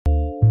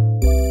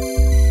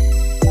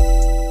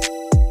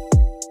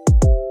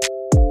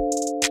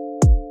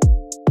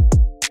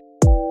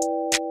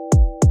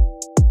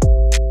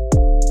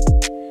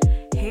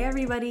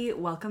everybody.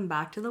 Welcome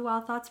back to the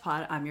Wild Thoughts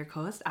Pod. I'm your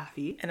co-host,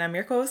 Afi. And I'm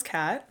your co-host,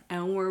 Kat.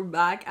 And we're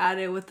back at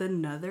it with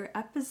another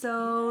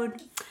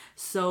episode.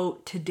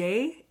 So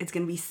today, it's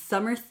going to be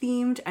summer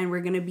themed, and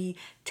we're going to be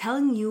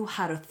telling you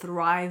how to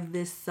thrive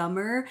this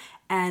summer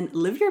and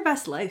live your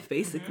best life,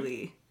 basically.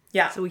 Mm-hmm.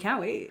 Yeah. So we can't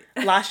wait.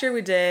 Last year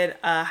we did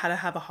how to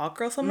have a hot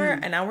girl summer,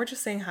 and now we're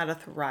just saying how to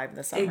thrive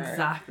this summer.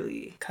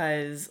 Exactly.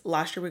 Because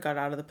last year we got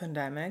out of the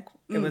pandemic.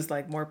 It was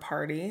like more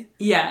party.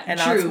 Yeah, and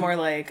true. now it's more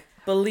like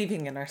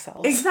believing in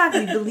ourselves.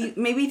 Exactly.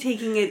 Maybe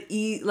taking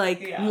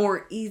it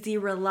more easy,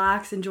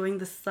 relax, enjoying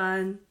the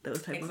sun,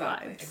 those type of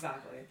vibes.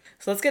 Exactly.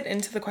 So let's get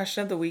into the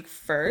question of the week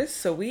first.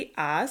 So we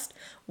asked,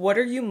 what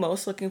are you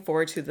most looking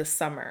forward to this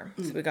summer?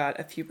 So we got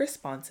a few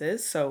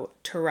responses. So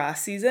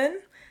terrace season.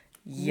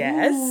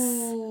 Yes.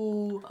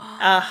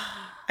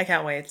 I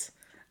can't wait.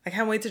 I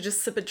can't wait to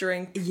just sip a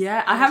drink.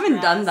 Yeah, I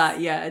haven't done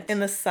that yet. In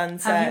the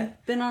sunset. Have you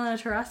been on a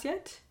terrace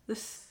yet?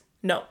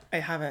 No, I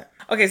haven't.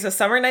 Okay, so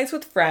summer nights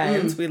with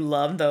friends. We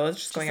love those.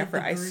 Just going out for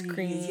ice breeze.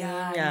 cream.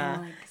 Yeah.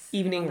 Like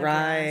evening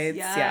rides.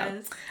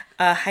 Yes.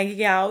 Yeah.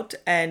 Hanging out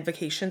and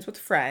vacations with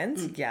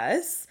friends.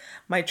 Yes.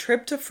 My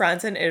trip to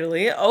France and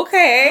Italy.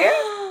 Okay.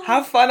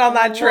 Have fun on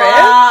that trip.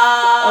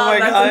 Wow, oh my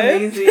god.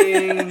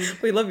 Amazing.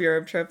 We love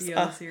Europe trips.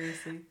 Yeah,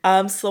 seriously.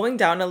 Slowing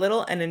down a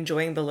little and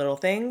enjoying the little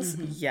things.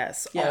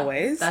 Yes, yeah,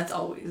 always. That's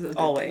always.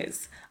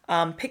 Always.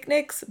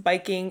 Picnics,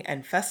 biking,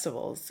 and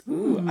festivals.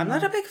 Ooh, I'm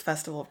not a big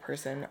festival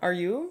person. Are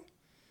you?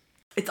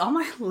 It's on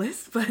my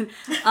list, but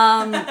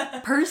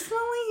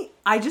personally,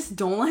 I just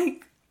don't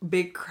like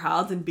big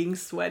crowds and being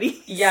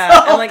sweaty. Yeah,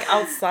 so, and like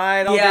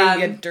outside all day, you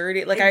get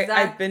dirty. Like exactly.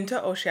 I've been to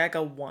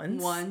Oceaga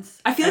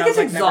once. I feel like it's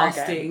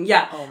exhausting.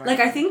 Yeah. Oh like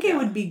God. I think it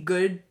would be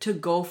good to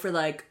go for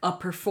like a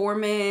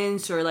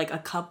performance or like a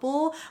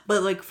couple,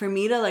 but like for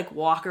me to like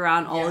walk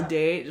around all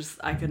day, just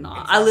I could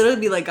not. Exactly. I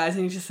literally be like, guys,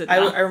 I need to sit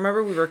down. I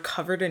remember we were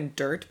covered in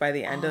dirt by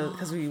the end of,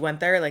 because we went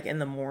there like in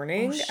the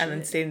morning and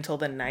then stayed until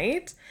the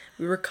night.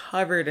 We were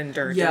covered in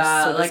dirt.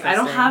 Yeah, so like disgusting. I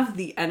don't have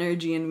the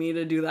energy in me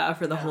to do that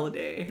for the whole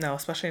day. No,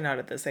 especially not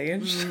at this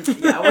age.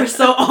 Yeah, we're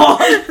so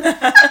old.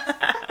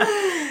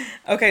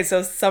 Okay,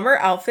 so summer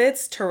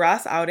outfits,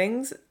 terrace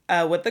outings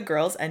with the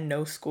girls, and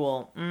no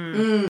school.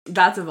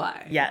 That's a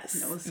vibe.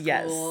 Yes. No school.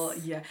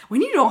 Yes. Yeah.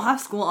 When you don't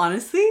have school,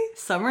 honestly,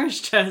 summer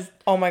is just...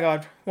 Oh my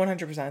God,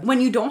 100%.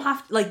 When you don't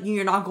have... Like,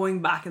 you're not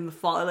going back in the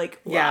fall.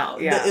 Like, wow.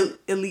 Yeah. The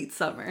elite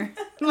summer.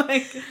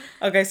 Like...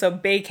 Okay, so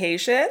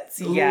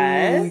vacations. Ooh,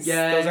 yes.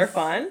 Those are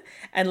fun.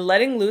 And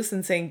letting loose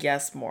and saying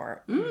yes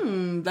more.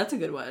 That's a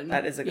good one.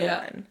 That is a good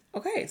one.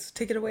 Okay, so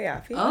take it away,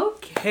 Afi.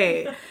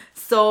 Okay.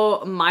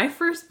 So, my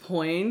first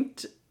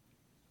point...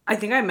 I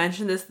think I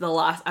mentioned this the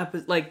last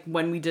episode, like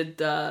when we did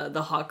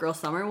the hot girl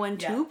summer one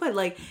too, but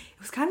like it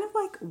was kind of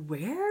like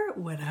wear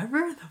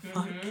whatever the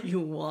fuck you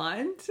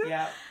want.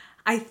 Yeah.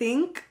 I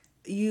think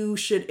you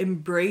should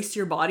embrace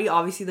your body.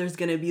 Obviously there's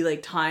gonna be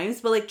like times,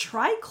 but like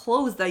try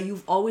clothes that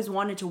you've always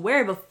wanted to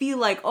wear but feel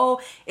like,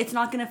 oh, it's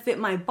not gonna fit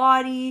my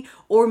body,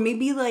 or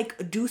maybe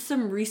like do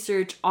some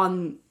research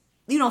on,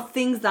 you know,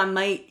 things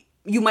that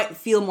you might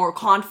feel more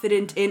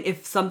confident in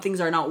if some things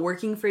are not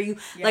working for you.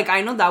 Yeah. Like,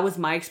 I know that was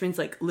my experience,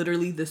 like,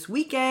 literally this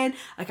weekend.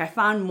 Like, I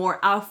found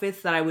more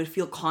outfits that I would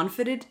feel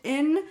confident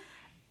in,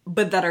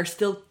 but that are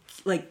still,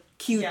 like,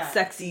 cute,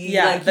 sexy.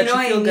 Yeah, like, that you know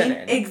what I mean? Good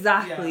in.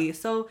 Exactly. Yeah.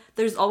 So,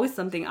 there's always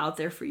something out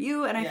there for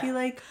you, and I feel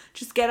like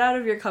just get out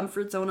of your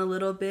comfort zone a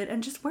little bit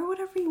and just wear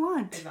whatever you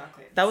want.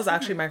 Exactly. That was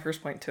actually my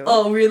first point, too.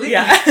 Oh, really?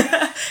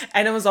 Yeah.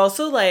 And it was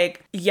also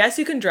like, yes,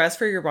 you can dress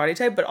for your body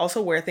type, but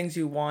also wear things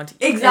you want.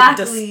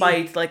 Exactly.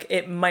 Despite, like,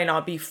 it might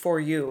not be for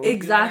you. Exactly. You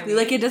know what I mean?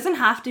 Like, it doesn't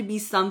have to be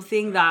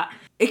something that...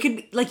 It could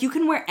be, like, you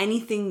can wear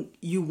anything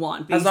you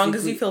want, basically. As long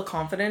as you feel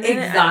confident in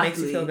it and it makes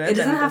you feel good. It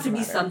doesn't have to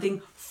be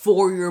something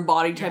for your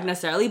body type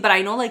necessarily, but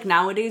I know, like,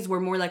 nowadays we're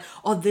more like,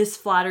 oh, this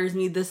flatters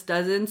me, this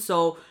doesn't,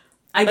 so...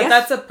 I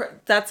guess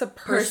that's a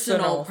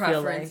personal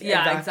preference. Feeling.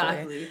 Yeah,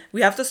 exactly.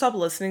 We have to stop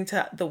listening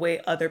to the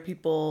way other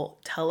people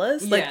tell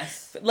us. Like,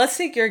 yes. Let's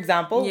take your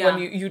example when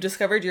you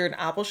discovered you're an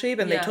apple shape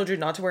and they told you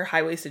not to wear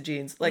high-waisted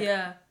jeans. Like,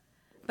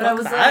 but I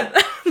was that.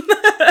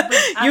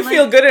 Like, you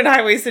feel good in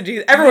high-waisted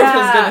jeans. Everyone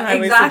feels good in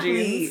high-waisted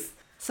jeans.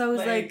 So I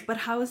was like, but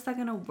how is that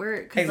gonna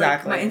work? 'Cause,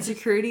 exactly. Like, my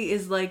insecurity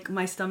is like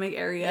my stomach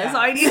area. Yeah. So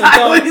I need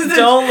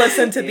don't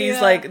listen to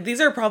these like these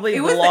are probably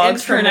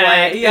vlogs from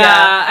like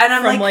and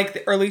I'm from like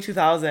the early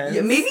 2000s. Yeah,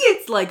 maybe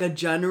it's like a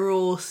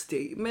general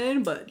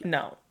statement, but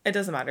no, it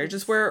doesn't matter.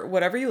 Just wear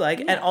whatever you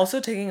like, and also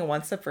taking it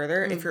one step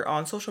further. If you're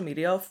on social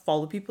media,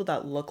 follow people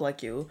that look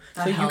like you,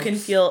 so you can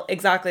feel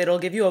it'll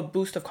give you a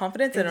boost of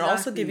confidence, and it'll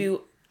also give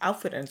you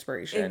outfit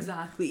inspiration.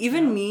 Exactly.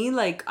 Even me,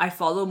 like I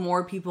follow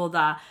more people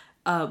that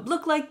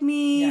look like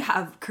me,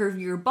 have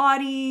curvier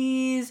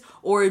bodies,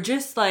 or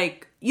just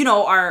like, you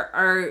know,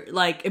 are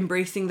like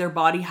embracing their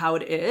body how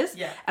it is.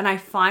 Yeah. And I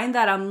find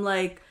that I'm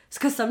like,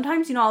 because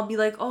sometimes, you know, I'll be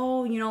like,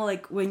 oh, you know,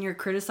 like when you're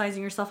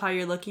criticizing yourself how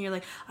you're looking, you're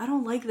like, I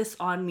don't like this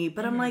on me.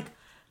 But I'm like,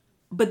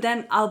 but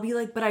then I'll be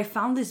like, but I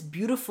found this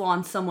beautiful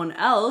on someone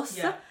else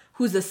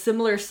who's a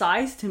similar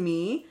size to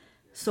me.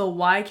 So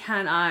why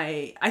can't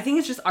I think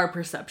it's just our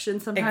perception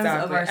sometimes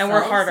of ourselves. And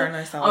we're harder on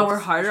ourselves. Oh, we're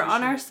harder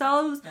on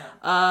ourselves.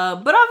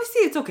 Yeah. But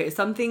obviously it's okay.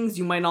 Some things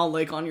you might not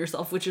like on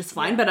yourself, which is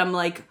fine. Yeah. But I'm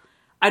like,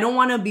 I don't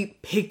want to be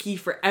picky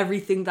for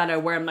everything that I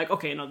wear. I'm like,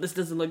 okay, no, this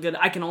doesn't look good.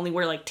 I can only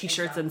wear like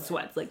t-shirts and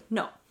sweats. Like,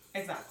 no.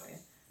 Exactly.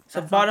 So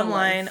bottom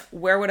line,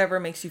 wear whatever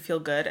makes you feel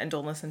good and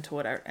don't listen to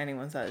what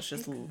anyone says.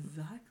 Just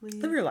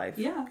live your life.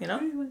 Yeah. You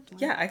know?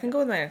 Yeah, I can go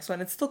with my next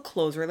one. It's still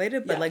clothes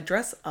related, but like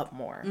dress up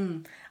more.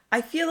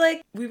 I feel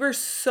like we were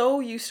so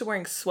used to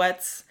wearing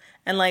sweats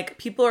and like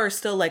people are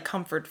still like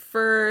comfort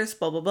first,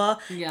 blah, blah, blah.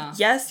 Yeah.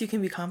 Yes, you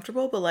can be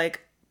comfortable, but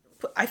like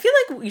I feel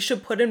like we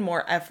should put in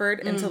more effort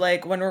into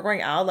like when we're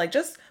going out, like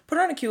just put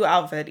on a cute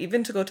outfit,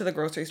 even to go to the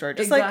grocery store.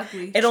 Just like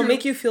it'll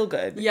make you feel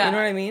good. Yeah. You know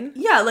what I mean?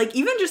 Yeah, like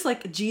even just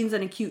like jeans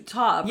and a cute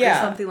top or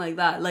something like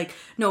that. Like,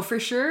 no, for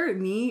sure,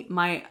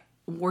 my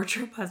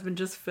wardrobe has been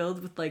just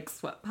filled with like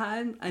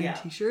sweatpants and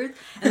t-shirts.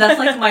 And that's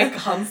like my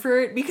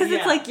comfort because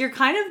it's like you're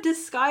kind of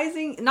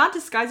not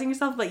disguising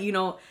yourself, but you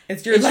know,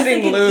 it's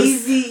letting like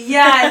loose.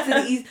 It's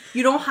an easy,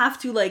 you don't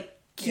have to like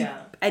keep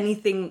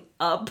anything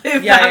up,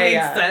 if that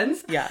makes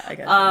sense. Yeah, I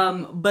get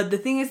it. But the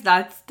thing is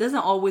that doesn't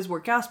always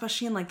work out,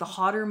 especially in like the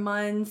hotter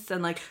months,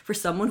 and like for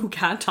someone who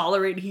can't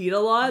tolerate heat a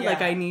lot,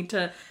 like I need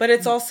to. But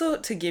it's also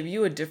to give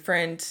you a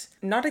different,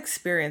 not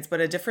experience, but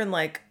a different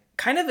like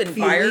kind of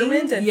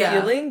environment and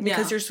feeling,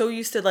 because you're so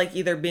used to like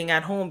either being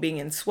at home, being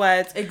in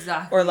sweats,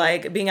 or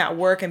like being at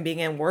work and being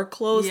in work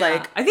clothes.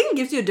 Like I think it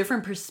gives you a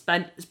different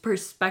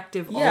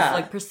perspective, also,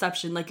 like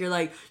perception. Like you're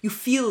like, you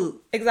feel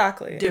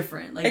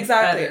different, like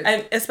better.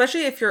 And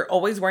especially if you're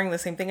always wearing the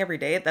same thing every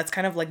day, that's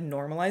kind of like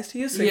normalized to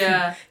you. So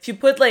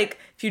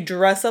if you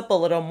dress up a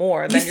little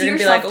more, then you're gonna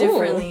be like,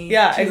 ooh,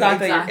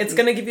 exactly. It's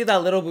gonna give you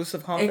that little boost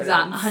of confidence.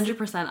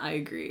 100%, I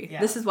agree.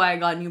 This is why I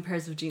got new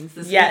pairs of jeans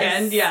this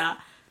weekend.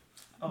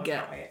 Oh,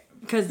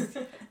 because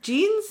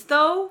jeans,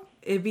 though,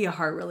 it'd be a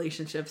hard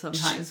relationship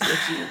sometimes with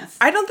jeans.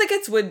 I don't think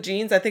it's with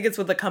jeans. I think it's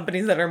with the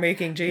companies that are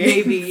making jeans.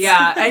 Maybe,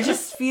 yeah. I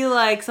just feel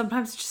like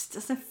sometimes it just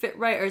doesn't fit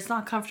right, or it's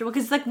not comfortable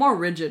because it's like more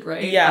rigid,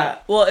 right? Yeah.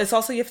 Well, it's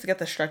also, you have to get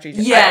the stretchy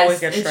jeans. Yes, I always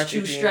get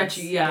stretchy jeans.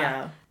 Stretchy,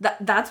 yeah.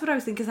 That's what I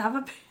was thinking, because I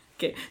have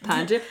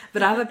tangent,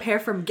 but I have a pair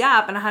from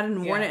Gap and I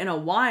hadn't worn it in a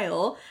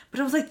while, but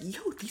I was like,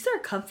 yo, these are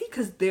comfy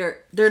because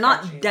they're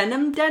not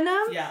denim.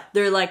 Yeah.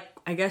 They're like,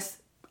 I guess,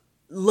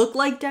 look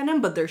like denim,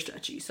 but they're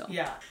stretchy. So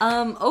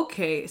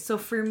okay, so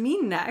for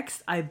me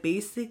next, I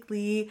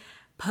basically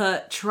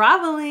put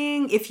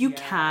traveling, if you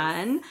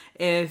can,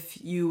 if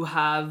you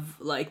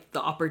have like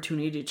the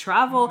opportunity to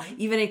travel.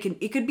 Even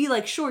it could be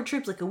like short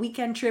trips, like a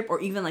weekend trip, or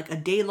even like a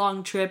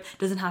day-long trip.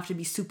 Doesn't have to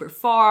be super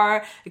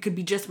far. It could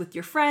be just with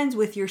your friends,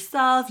 with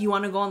yourself. You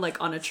want to go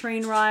on a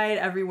train ride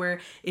everywhere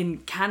in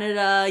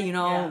Canada, you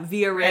know,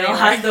 Via Rail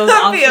has those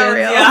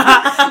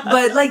options.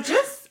 But like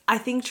just, I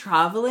think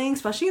traveling,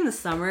 especially in the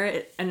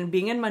summer and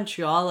being in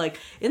Montreal, like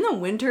in the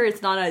winter,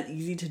 it's not as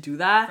easy to do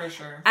that. For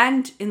sure.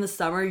 And in the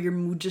summer, your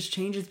mood just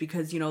changes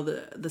because, you know,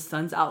 the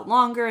sun's out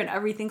longer and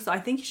everything. So I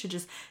think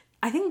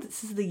I think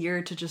this is the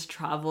year to just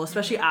travel,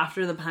 especially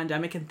after the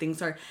pandemic and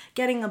things are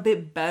getting a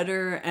bit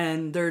better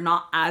and there are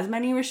not as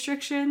many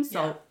restrictions.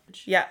 So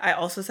yeah, I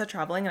also said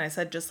traveling, and I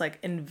said just like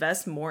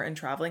invest more in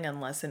traveling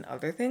and less in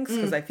other things,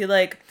 because I feel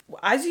like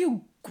as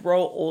you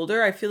grow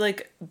older, I feel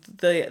like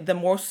the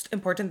most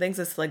important things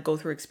is to like go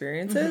through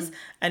experiences,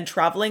 and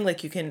traveling,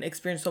 like you can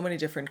experience so many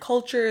different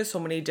cultures, so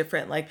many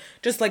different, like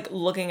just like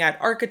looking at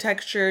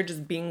architecture,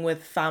 just being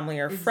with family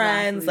or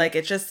friends, like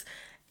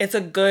it's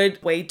a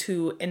good way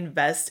to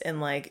invest in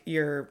like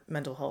your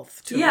mental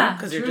health too. Yeah,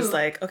 because you're just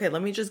like, okay,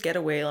 let me just get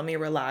away, let me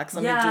relax,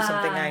 let me do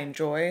something I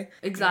enjoy.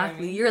 Exactly. You know what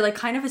I mean? You're like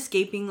kind of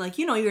escaping, like,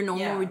 you know, your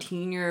normal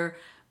routine, your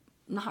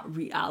not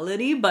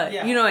reality, but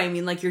you know what I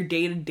mean, like your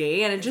day to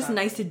day, and it's just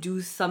nice to do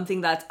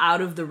something that's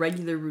out of the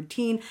regular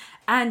routine.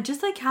 And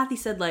just like Kathy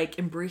said, like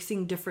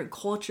embracing different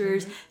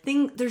cultures.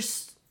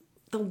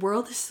 The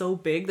world is so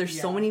big. There's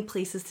so many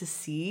places to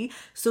see.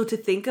 So to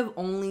think of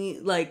only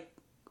like,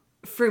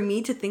 for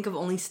me to think of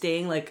only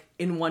staying like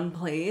in one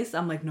place,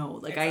 I'm like, no,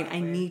 like I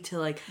need to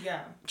like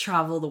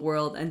travel the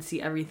world and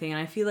see everything. And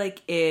I feel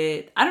like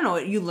I don't know,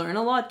 you learn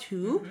a lot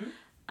too.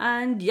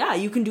 And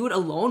you can do it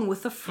alone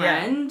with a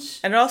friend.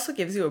 And it also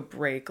gives you a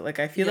break. Like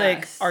I feel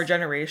like our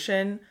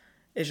generation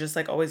is just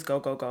like always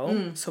go.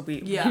 So we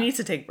need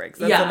to take breaks.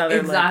 That's another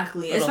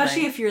exactly. Like,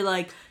 especially if you're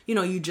like, you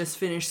know, you just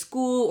finished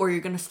school or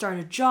you're gonna start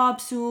a job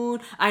soon.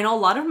 I know a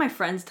lot of my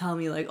friends tell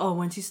me like, oh,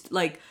 once you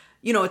like,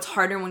 you know, it's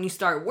harder when you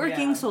start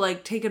working, so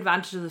like take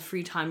advantage of the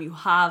free time you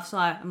have. So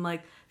I'm like,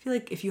 I feel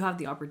like if you have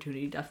the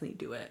opportunity, definitely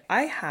do it.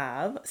 I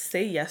have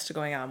say yes to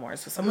going out more.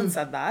 So someone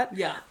said that.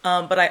 Yeah.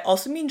 But I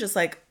also mean just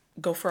like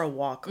go for a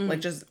walk, like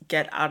just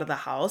get out of the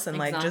house and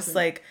like just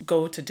like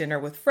go to dinner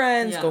with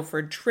friends, go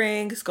for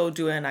drinks, go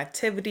do an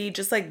activity,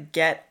 just like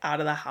get out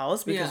of the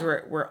house, because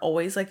we're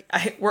always like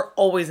we're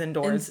always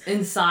indoors,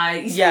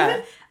 inside.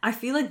 Even, I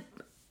feel like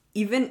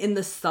even in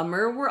the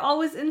summer, we're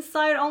always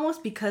inside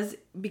almost because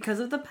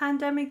of the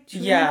pandemic too,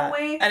 in a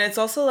way. And it's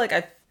also like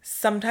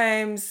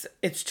sometimes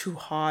it's too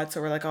hot,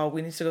 so we're like, oh,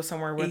 we need to go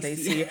somewhere with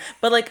AC.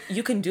 But like,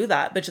 you can do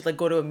that, but just like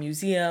go to a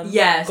museum,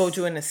 go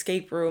to an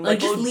escape room, like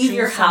just leave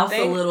your house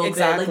a little bit,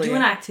 like do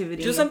an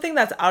activity, do something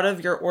that's out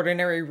of your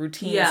ordinary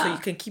routine, so you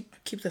can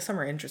keep the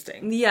summer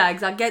interesting. Yeah,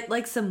 exactly. Get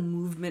like some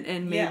movement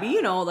in, maybe,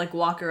 you know, like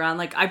walk around.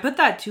 Like I put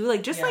that too,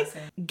 like just like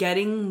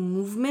getting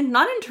movement,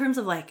 not in terms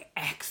of like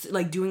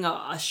like doing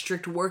a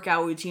strict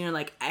workout routine or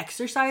like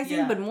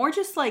exercising, but more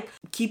just like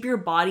keep your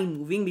body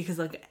moving, because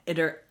like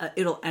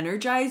it'll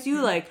energize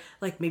you. Like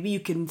maybe you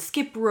can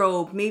skip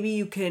rope, maybe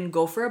you can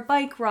go for a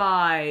bike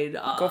ride,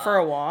 go for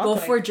a walk, go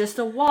for just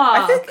a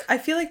walk. I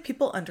feel like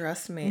people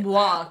underestimate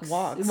walks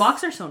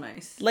are so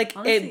nice. Like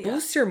honestly, it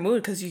boosts your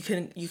mood, because you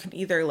can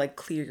either like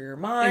clear your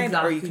mind,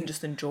 or you can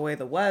just enjoy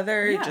the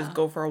weather, just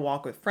go for a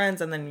walk with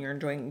friends, and then you're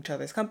enjoying each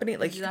other's company.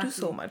 Like you can do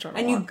so much on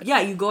a walk.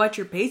 You go at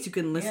your pace. You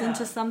can listen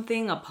to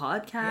something, a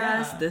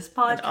podcast, this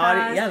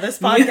podcast, this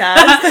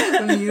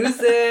podcast,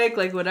 music,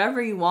 like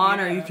whatever you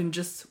want, or you can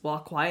just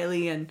walk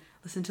quietly and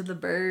listen to the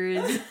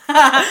birds,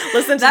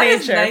 listen to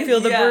nature, nice. Feel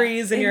the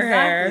breeze in your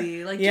hair.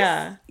 Like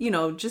just, you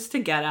know, just to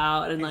get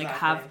out and like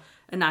have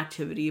an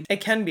activity. It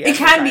can be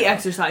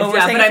exercise. But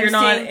we're saying if you're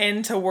not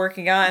into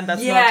working out, and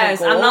that's not your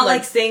goal. I'm not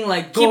like saying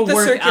like go keep the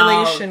work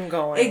circulation out.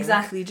 Going.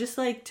 Exactly, just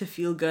like to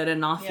feel good and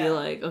not feel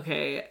like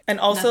okay. And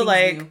also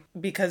like new.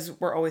 Because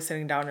we're always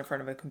sitting down in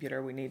front of a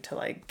computer, we need to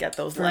like get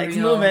those legs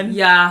moving.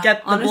 Yeah,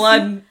 get the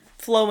blood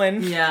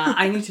flowing. Yeah,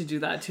 I need to do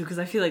that too, because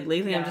I feel like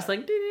lately I'm just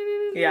like.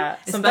 Yeah,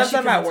 sometimes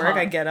I'm at work,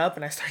 I get up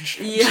and I start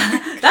stretching.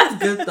 Yeah, that's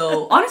good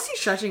though. Honestly,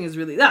 stretching is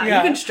really that. You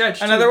can stretch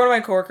too. Another one of my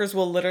coworkers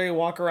will literally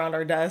walk around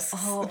our desks.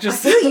 I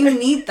feel like you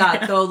need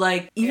that though.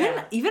 Like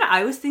even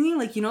I was thinking,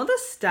 like, you know, the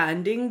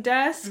standing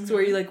desks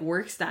where you like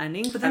work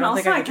standing, but then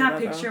also I can't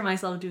picture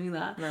myself doing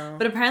that. No.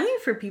 But apparently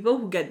for people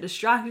who get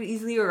distracted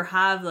easily or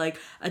have like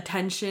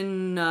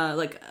attention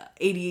like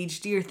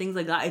ADHD or things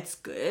like that, it's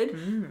good.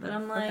 But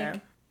I'm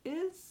like,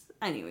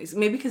 anyways,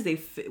 maybe because they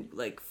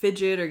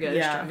fidget or get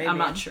distracted. Maybe. I'm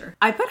not sure.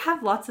 I could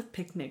have lots of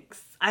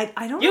picnics. I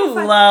don't know. You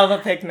love a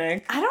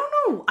picnic. I don't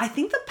know. I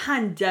think the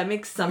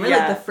pandemic summer,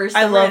 like the first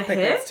summer it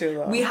hit, too,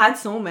 though. We had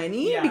so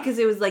many because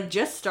it was like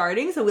just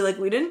starting. So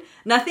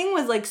nothing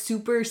was like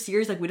super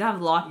serious. Like we didn't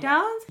have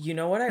lockdowns. You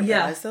know what I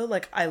realized though?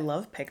 Like I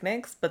love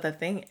picnics, but the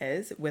thing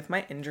is with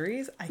my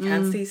injuries, I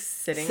can't stay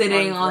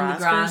sitting on the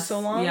grass for so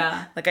long.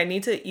 Yeah. Like I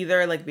need to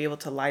either like be able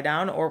to lie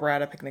down, or we're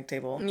at a picnic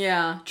table.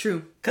 Yeah,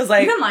 true. Because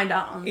like you can lie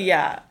down on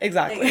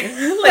exactly.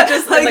 Like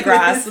just like, in the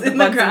grass with the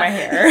bugs in my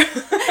hair.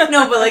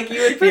 No, but like you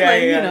would put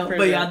you know,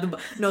 but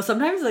sure.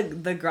 Sometimes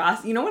like the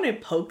grass, you know, when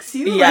it pokes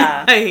you,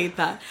 like, I hate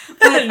that.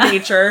 But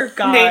nature,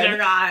 God,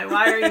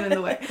 why are you in the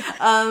way?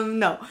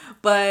 No,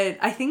 but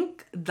I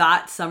think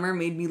that summer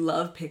made me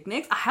love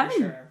picnics. I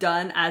haven't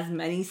done as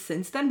many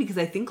since then, because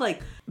I think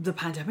like the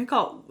pandemic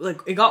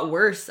got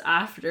worse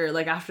after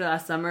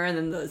that summer, and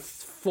then the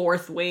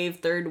fourth wave,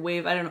 third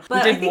wave, I don't know.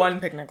 But we did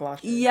one picnic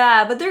last year.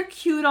 Yeah, but they're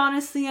cute,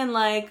 honestly, and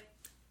like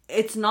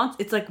it's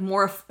like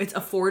more, it's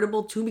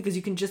affordable too, because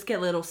you can just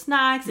get little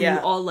snacks and you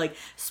all like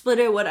split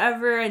it,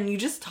 whatever, and you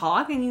just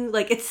talk and you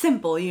like, it's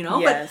simple, you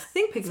know. But I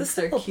think picnics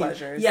are cute.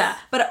 Pleasures. Yeah,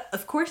 but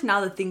of course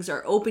now that things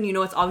are open, you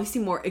know, it's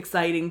obviously more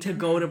exciting to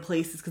go to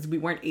places because we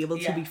weren't able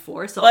to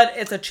before. So, but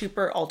it's a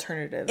cheaper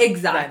alternative.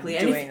 Exactly,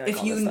 and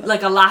if you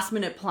like a last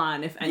minute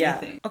plan, if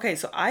anything. Okay,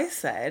 so I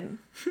said,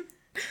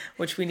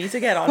 which we need to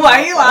get on.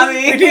 Why are you laughing?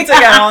 We need to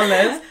get on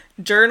this.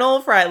 Journal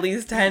for at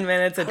least 10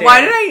 minutes a day.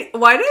 Why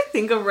did I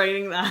think of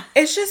writing that?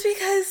 It's just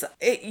because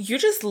you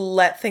just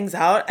let things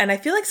out, and I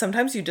feel like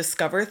sometimes you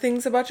discover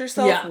things about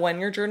yourself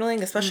when you're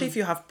journaling, especially if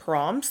you have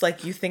prompts.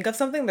 Like you think of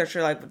something that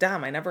you're like,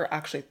 damn, I never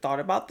actually thought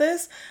about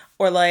this.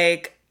 Or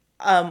like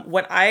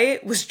when I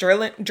was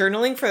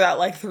journaling for that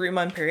like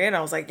 3-month period,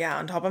 I was like,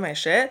 on top of my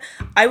shit.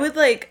 I would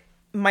like,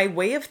 my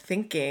way of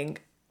thinking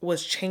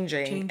was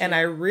changing, and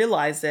I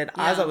realized it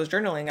as I was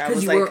journaling. I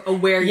was like, were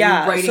aware you were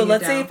writing so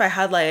let's it down. say if I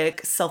had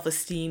like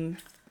self-esteem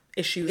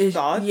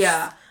thoughts,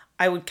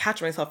 I would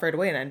catch myself right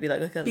away, and I'd be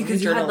like, okay,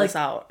 because you had like, this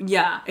out.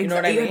 Yeah, you know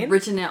what I mean? You had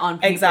written it on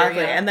paper.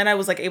 Exactly. And then I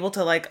was like able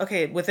to like,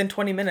 okay, within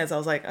 20 minutes, I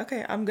was like,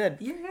 okay, I'm good.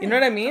 You know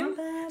what I mean?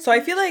 So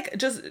I feel like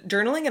just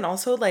journaling, and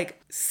also like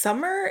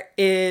summer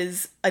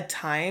is a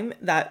time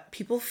that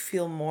people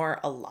feel more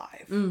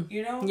alive,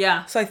 you know?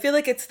 Yeah. So I feel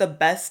like it's the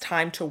best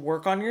time to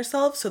work on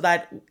yourself, so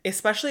that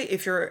especially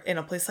if you're in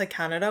a place like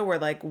Canada where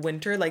like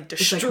winter like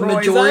destroys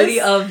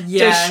us.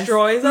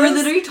 Destroys us. We're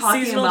literally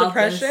talking seasonal about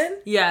depression. This.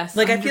 Yes.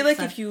 Like 100%. I feel like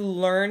if you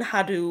learn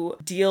how to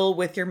deal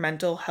with your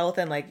mental health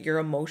and like your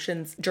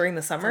emotions during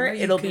the summer,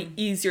 it'll be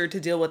easier to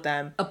deal with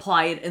them.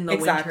 Apply it in the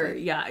winter.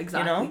 Yeah,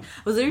 exactly. You know?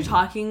 I was literally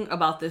talking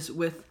about this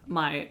with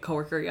my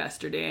coworker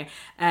yesterday,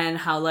 and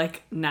how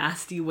like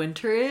nasty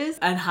winter is,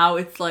 and how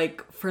it's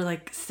like for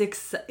like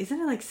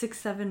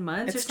 6-7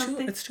 months or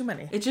something. It's too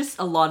many. It's just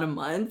a lot of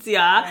months.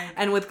 Right.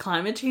 And with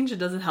climate change, it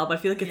doesn't help. I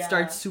feel like it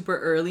starts super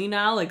early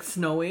now, like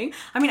snowing.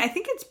 I mean, I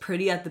think it's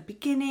pretty at the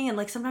beginning, and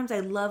like sometimes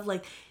I love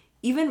like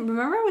even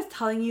remember I was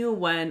telling you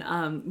when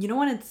you know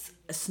when it's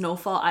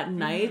snowfall at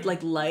night,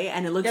 like light,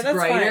 and it looks brighter.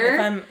 Fine if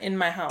I'm in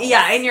my house.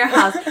 Yeah, in your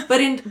house.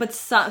 But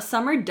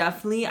summer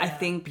definitely I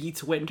think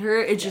beats winter.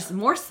 It's just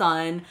more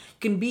sun. You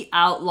can be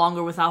out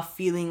longer without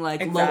feeling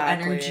like low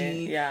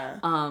energy. Yeah.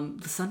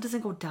 The sun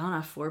doesn't go down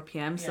at 4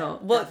 p.m. So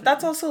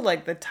that's also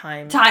like the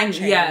time change,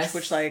 yes,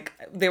 which like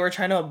they were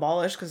trying to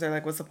abolish because they're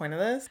like, what's the point of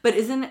this? But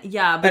because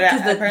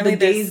the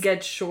days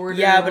get shorter.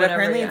 Yeah, but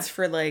apparently it's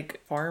for like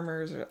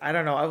farmers. Or, I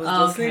don't know. I was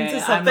listening to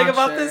something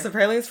about this.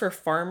 Apparently it's for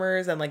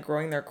farmers and like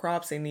growing their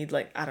crops. They need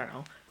like, I don't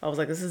know. I was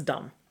like, this is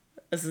dumb.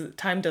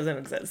 Time doesn't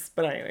exist.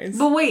 But anyways.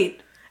 But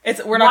wait.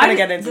 We're not going to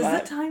get into that.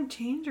 Does the time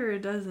change or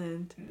it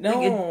doesn't?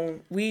 No.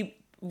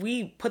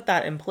 We put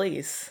that in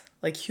place.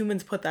 Like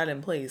humans put that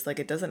in place. Like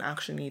it doesn't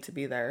actually need to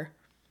be there.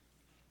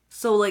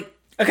 So like.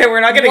 Okay, we're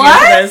not getting into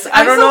this.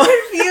 I don't know.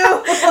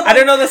 Confused. I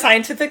don't know the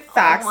scientific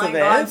facts of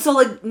God. it. So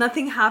like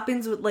nothing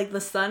happens with like the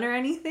sun or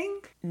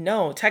anything?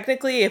 No.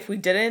 Technically, if we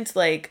didn't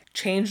like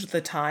change the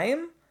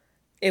time,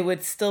 it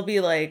would still be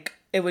like,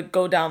 it would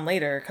go down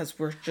later because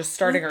we're just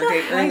starting our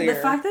day earlier. The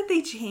fact that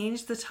they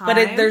changed the time.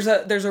 But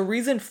there's a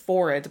reason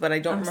for it, but I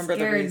don't remember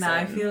the reason. Now.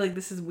 I feel like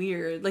this is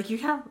weird. Like you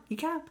can't.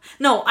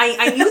 No,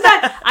 I knew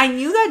that. I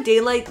knew that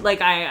daylight.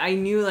 Like I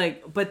knew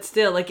like, but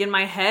still, like in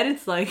my head,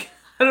 it's like.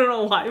 I don't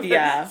know why, but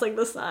it's like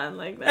the sun,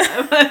 like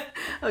that.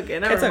 But, okay,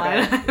 never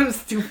mind. Okay. I'm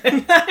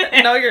stupid.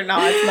 No, you're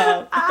not. It's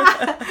not.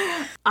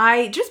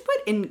 I just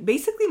put in,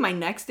 basically my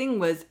next thing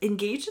was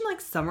engage in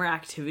like summer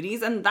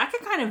activities, and that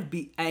could kind of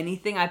be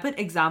anything. I put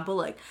example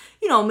like,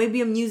 you know, maybe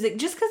a music,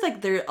 just because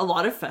like there are a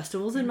lot of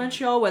festivals in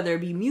Montreal, whether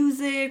it be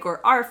music or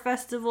art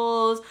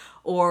festivals,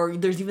 or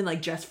there's even like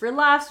Just for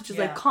Laughs, which is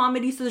like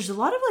comedy. So there's a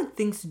lot of like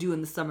things to do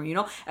in the summer, you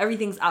know,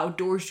 everything's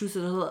outdoors too.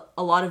 So there's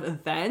a lot of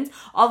events.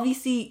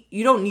 Obviously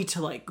you don't need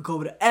to like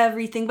go to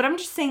everything, but I'm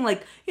just saying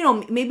like, you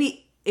know,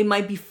 maybe it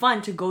might be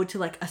fun to go to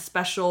like a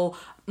special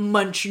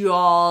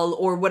Montreal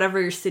or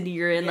whatever city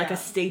you're in, like a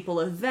staple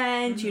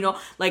event, you know,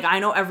 like I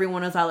know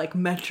everyone was at like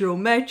Metro.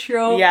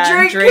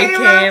 Yeah, Drake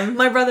came.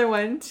 My brother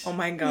went. Oh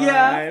my God.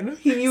 Yeah,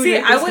 he knew. See,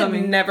 I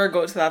would never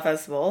go to that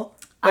festival.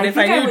 But if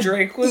I knew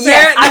Drake was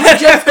there, I would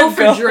just go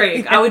for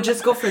Drake. I would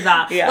just go for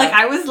that. Yeah. Like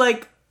I was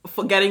like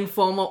getting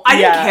FOMO. I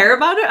didn't care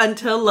about it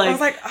until like I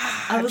was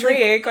like,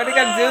 Drake, why do you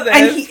gotta do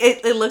this?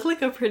 And it looked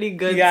like a pretty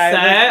good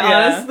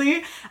set.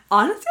 Honestly,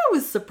 I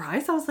was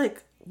surprised. I was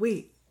like,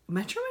 wait,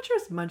 Metro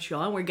is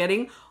Montreal, and we're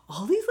getting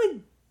all these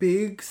like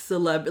big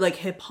like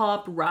hip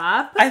hop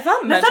rap. I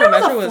thought Metro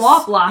was a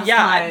flop last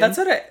time. That's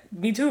what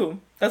me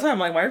too. That's why I'm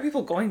like, why are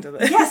people going to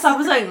this? Yes, I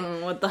was like,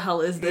 what the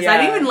hell is this? I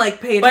didn't even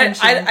like pay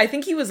attention. But I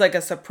think he was like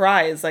a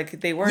surprise.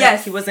 Like they weren't.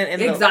 Yes, he wasn't in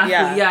exactly.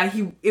 Yeah,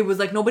 it was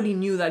like nobody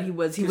knew that he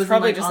was. He was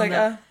probably like, just like,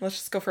 let's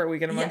just go for a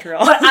weekend in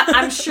Montreal. But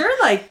I'm sure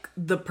like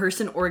the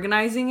person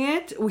organizing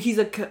it,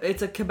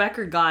 it's a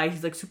Quebecer guy.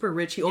 He's like super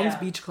rich. He owns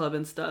Beach Club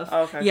and stuff.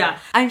 Oh, okay. Yeah,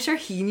 I'm sure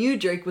he knew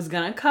Drake was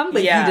gonna come,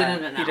 but he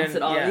didn't announce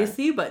it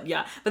obviously. But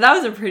but that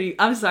was a pretty.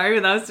 I'm sorry,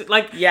 but that was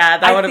like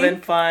that would have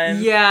been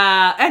fun.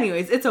 Yeah.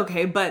 Anyways, it's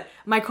okay, but.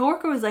 My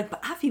coworker was like, but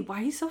Avi,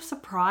 why are you so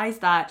surprised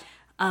that,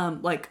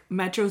 like,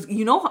 Metro's,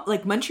 you know,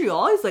 like,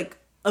 Montreal is, like,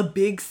 a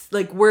big,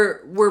 like,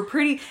 we're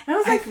pretty, and I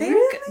was like,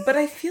 really? But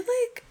I feel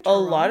like a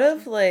lot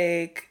of,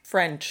 like,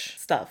 French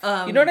stuff,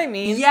 you know what I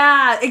mean?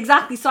 Yeah,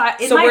 exactly. So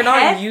we're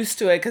not used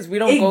to it, because we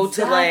don't go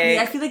to, like...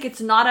 I feel like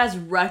it's not as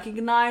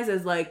recognized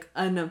as, like,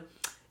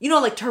 you know,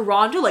 like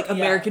Toronto, like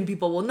American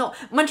people will know.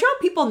 Montreal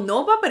people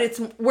know about,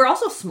 but we're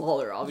also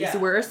smaller. Obviously,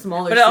 we're a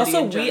smaller. But city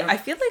also, I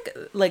feel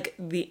like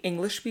the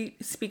English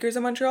speakers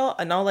in Montreal.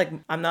 And not like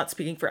I'm not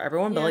speaking for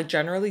everyone, but like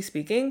generally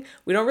speaking,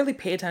 we don't really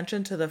pay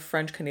attention to the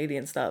French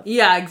Canadian stuff.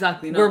 Yeah,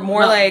 exactly. We're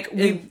more like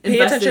we pay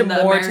attention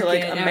more to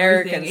like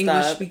American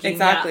stuff.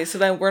 Exactly. So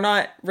then we're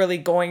not really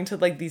going to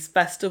like these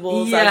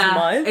festivals as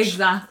much,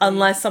 exactly,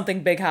 unless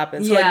something big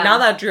happens. So like now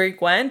that Drake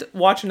went,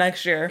 watch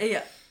next year.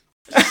 Yeah.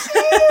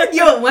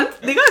 Yo, once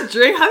they got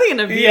Drake, how are they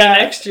gonna be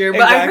next year?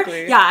 But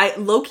exactly. I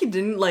low-key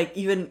didn't like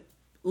even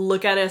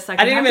look at it a second.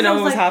 I didn't even know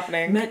what was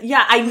happening.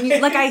 I knew,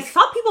 like I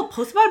saw people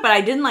post about it, but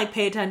I didn't like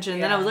pay attention.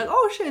 And then I was like,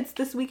 oh shit, it's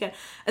this weekend.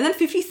 And then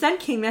 50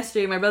 Cent came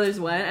yesterday. My brothers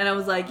went, and I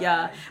was like,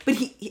 But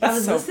I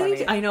was listening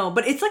to. I know,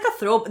 but it's like a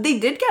throw. They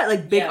did get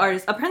like big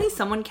artists. Apparently,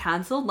 someone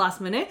canceled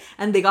last minute,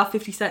 and they got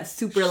 50 Cent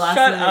super last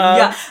minute.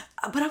 Yeah,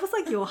 but I was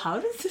like, yo, how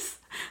does this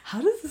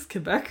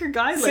Quebecer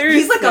guy, like,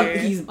 seriously?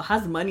 He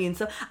has money and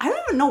stuff. I don't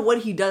even know what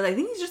he does. I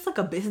think he's just like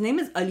his name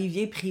is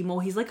Olivier Primo.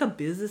 He's like a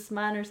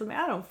businessman or something.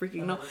 I don't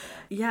freaking know.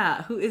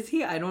 Yeah, who is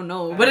he? I don't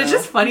know. But it's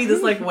just funny,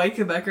 this like white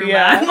Quebecer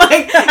man,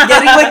 like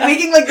getting like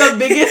making like the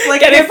biggest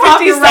like hip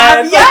hop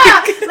rap.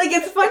 Yeah, like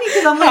it's funny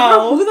because I'm like,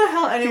 bro, who the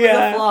hell? And it was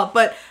a flop.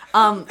 But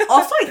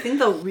also I think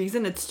the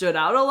reason it stood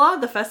out a lot,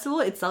 the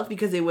festival itself,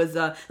 because it was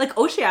like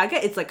Osheaga,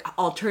 it's like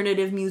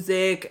alternative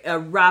music,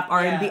 rap,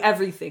 R&B,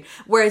 everything,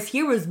 whereas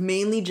here was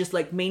mainly just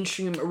like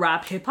mainstream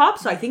rap, hip hop.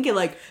 So I think it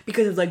like,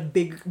 because it's like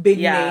big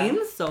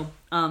names, so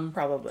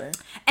Probably.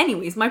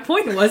 Anyways, my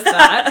point was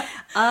that,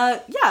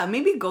 yeah,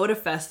 maybe go to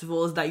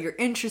festivals that you're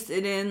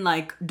interested in.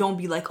 Like, don't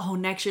be like, oh,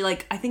 next year.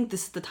 Like, I think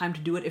this is the time to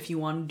do it if you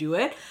want to do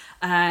it.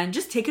 And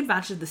just take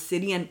advantage of the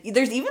city. And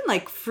there's even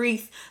like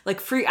free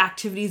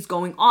activities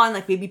going on,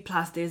 like maybe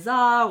Place des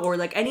Arts or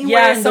like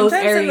anywhere in those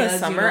areas. In the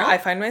summer, I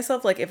find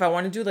myself like, if I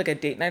want to do like a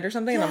date night or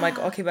something, and I'm like,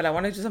 okay, but I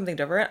want to do something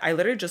different, I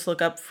literally just look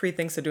up free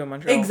things to do in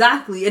Montreal.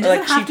 Exactly. It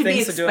doesn't have to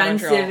be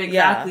expensive. Exactly.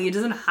 Yeah. It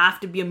doesn't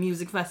have to be a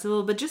music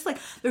festival, but just like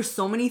there's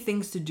so many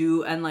things to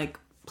do and like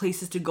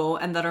places to go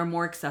and that are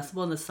more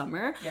accessible in the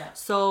summer. Yeah.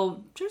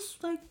 So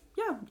just like,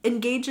 yeah,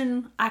 engage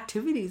in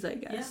activities, I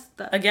guess.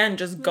 Yeah. Again,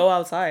 just go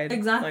outside.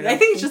 Exactly. Like, I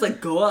think it's just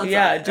like go outside.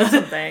 Yeah, do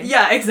something.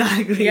 Yeah,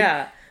 exactly.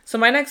 Yeah. So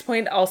my next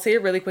point, I'll say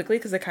it really quickly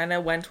because it kind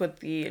of went with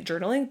the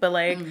journaling, but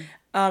like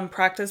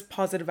practice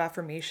positive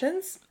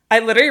affirmations. I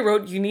literally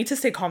wrote, you need to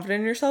stay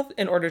confident in yourself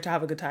in order to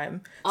have a good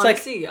time. So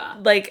honestly, yeah.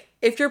 Like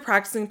if you're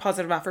practicing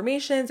positive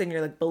affirmations and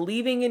you're like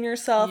believing in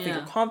yourself and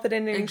you're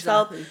confident in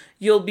yourself,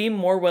 you'll be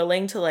more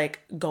willing to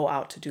like go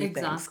out to do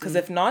things. Because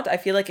if not, I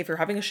feel like if you're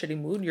having a shitty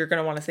mood, you're going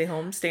to want to stay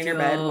home, stay in your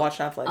bed, watch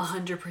Netflix.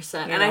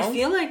 100%. And I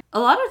feel like a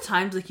lot of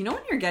times, like, you know,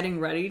 when you're getting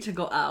ready to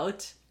go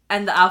out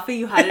and the outfit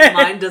you had in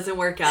mind doesn't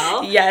work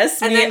out.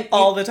 Yes, and then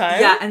all the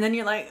time. Yeah, and then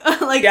you're like,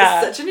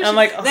 it's such an issue. I'm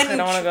like, then I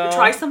don't want to go.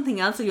 Try something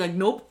else and you're like,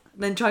 nope.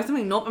 Then try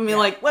something, nope. I mean,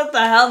 like, what the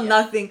hell?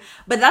 Nothing.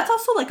 But that's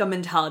also like a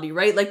mentality,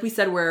 right? Like we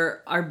said,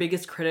 we're our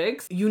biggest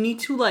critics. You need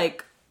to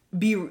like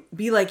be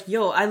like,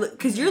 yo,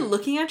 because you're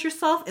looking at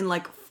yourself in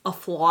like a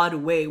flawed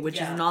way,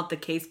 which is not the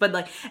case. But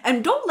like,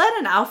 and don't let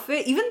an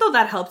outfit, even though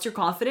that helps your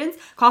confidence,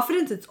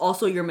 it's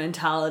also your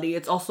mentality.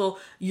 It's also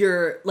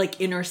your like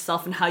inner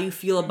self and how you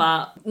feel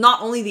about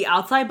not only the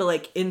outside, but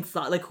like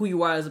inside, like who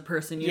you are as a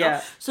person, you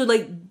know? So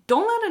like,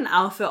 don't let an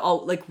outfit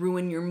like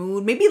ruin your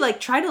mood. Maybe like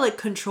try to like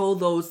control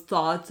those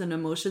thoughts and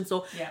emotions.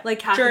 So like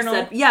Kathy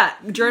said,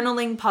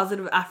 journaling,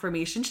 positive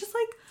affirmations, just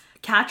like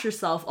catch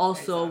yourself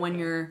also when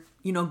you're,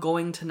 you know,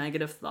 going to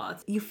negative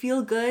thoughts. You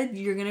feel good,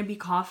 you're gonna be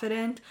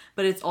confident,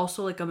 but it's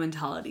also like a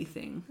mentality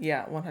thing.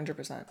 Yeah,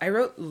 100%. I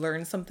wrote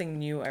learn something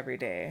new every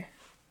day.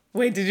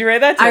 Wait, did you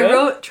write that too? I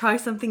wrote try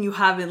something you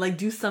haven't, like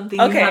do something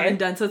you haven't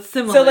done. So it's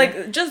similar. So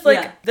like, just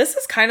like, this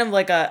is kind of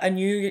like a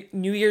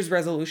New Year's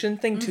resolution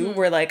thing too,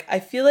 where like, I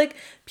feel like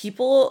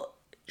people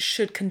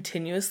should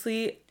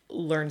continuously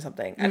learn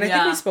something. And I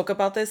think we spoke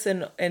about this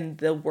in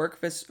the work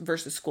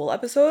versus school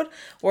episode,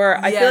 where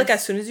I feel like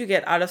as soon as you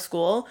get out of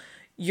school,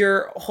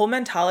 your whole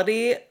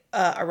mentality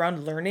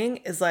around learning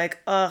is like,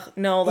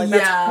 no, like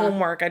that's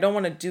homework. I don't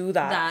want to do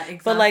that.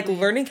 Exactly. But like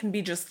learning can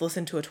be just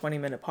listen to a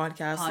 20-minute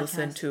podcast,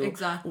 listen to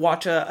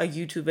watch a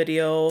YouTube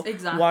video,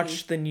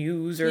 watch the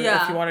news, or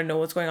if you want to know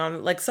what's going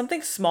on, like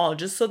something small,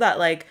 just so that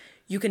like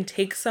you can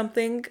take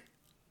something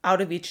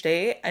out of each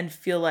day and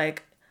feel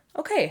like,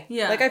 okay,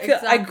 like I feel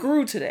I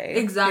grew today.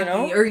 Exactly.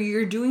 You know? Or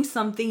you're doing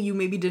something you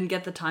maybe didn't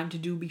get the time to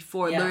do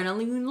before. Learn a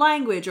new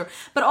language,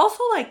 but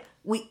also like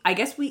I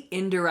guess we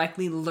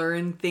indirectly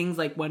learn things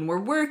like when we're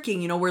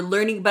working, you know, we're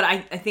learning, but I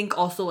think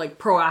also like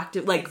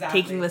proactive, like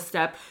taking the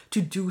step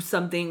to do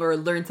something or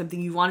learn something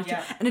you wanted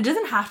to. And it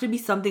doesn't have to be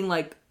something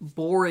like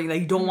boring that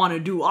you don't want to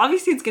do.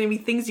 Obviously it's going to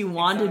be things you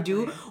want to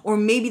do, or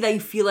maybe that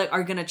you feel like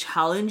are going to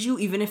challenge you,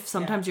 even if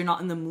sometimes you're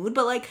not in the mood,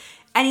 but like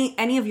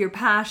any of your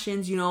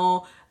passions, you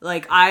know,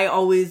 like I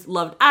always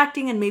loved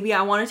acting and maybe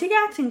I want to take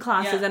acting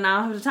classes and I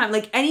don't have the time.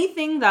 Like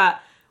anything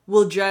that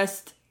will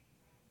just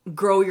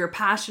grow your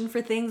passion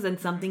for things and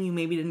something you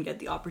maybe didn't get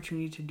the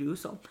opportunity to do.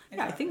 So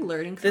I think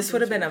learning this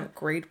would have been a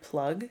great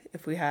plug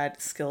if we had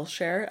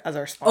Skillshare as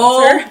our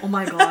sponsor. Oh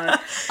my god.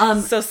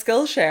 So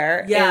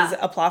Skillshare is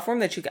a platform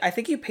that I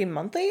think you pay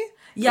monthly.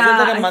 Yeah,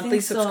 like a monthly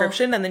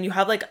subscription, and then you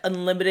have like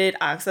unlimited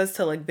access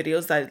to like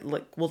videos that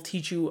like will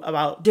teach you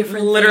about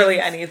different literally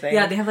things. Anything.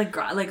 Yeah, they have like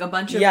a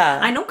bunch of.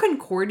 I know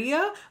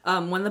Concordia.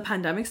 When the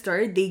pandemic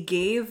started, they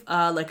gave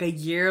like a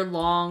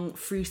year-long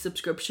free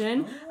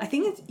subscription. I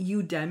think it's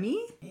Udemy.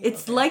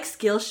 It's like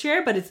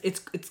Skillshare, but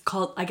it's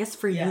called, I guess,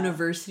 for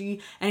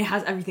university, and it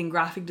has everything,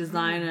 graphic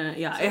design, and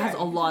it has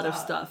a lot of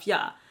stuff.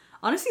 Yeah.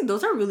 Honestly,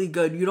 those are really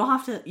good. You don't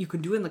have to. You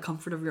can do it in the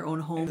comfort of your own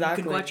home. You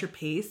can go at your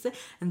pace,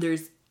 and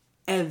there's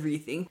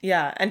everything.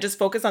 Yeah, and just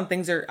focus on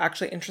things you're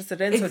actually interested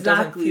in, so it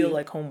doesn't feel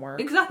like homework.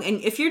 Exactly. And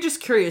if you're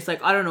just curious,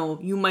 like, I don't know,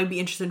 you might be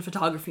interested in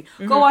photography,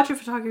 go watch a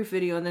photography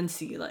video and then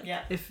see, like,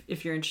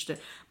 if you're interested.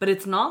 But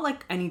it's not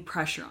like any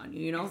pressure on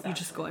you, you know? You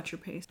just go at your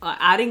pace.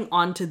 Adding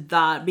on to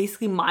that,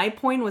 basically my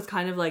point was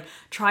kind of like,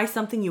 try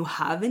something you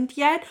haven't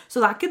yet.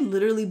 So that could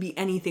literally be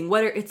anything,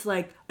 whether it's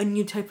like a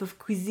new type of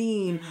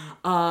cuisine,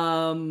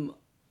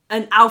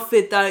 an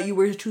outfit that you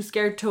were too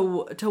scared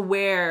to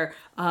wear,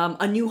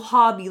 a new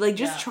hobby. Like,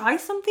 just try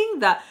something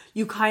that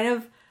you kind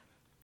of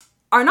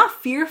are not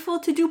fearful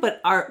to do,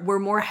 but we're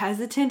more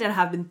hesitant and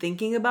have been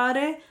thinking about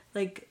it.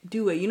 Like,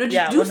 do it. You know,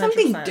 just do 100%.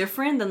 Something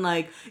different than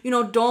like, you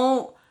know,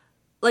 don't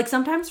like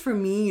sometimes for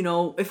me, you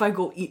know, if I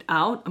go eat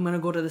out, I'm gonna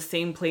go to the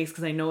same place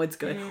because I know it's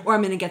good, or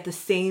I'm gonna get the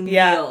same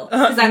meal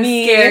because I'm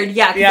scared.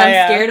 Yeah, because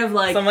I'm scared of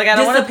like, so like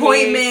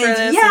disappointment.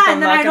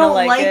 And then I don't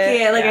like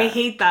it. Like I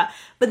hate that.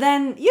 But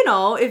then, you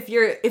know,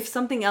 if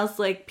something else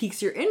like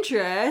piques your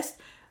interest,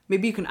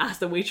 maybe you can ask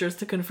the waitress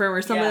to confirm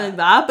or something like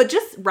that. But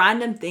just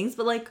random things.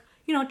 But like,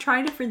 you know,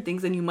 try different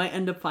things and you might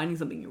end up finding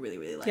something you really,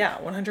 really like. Yeah,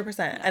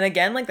 100%. And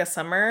again, like the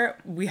summer,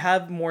 we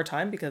have more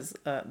time because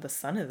the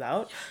sun is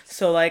out.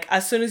 So like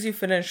as soon as you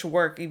finish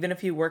work, even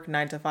if you work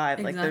 9 to 5,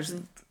 like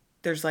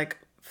there's like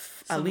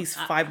at least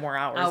 5 more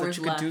hours that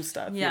you could do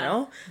stuff, you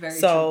know? Very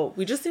true.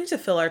 We just need to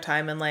fill our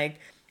time and like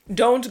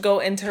don't go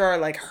into our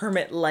like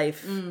hermit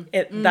life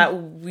that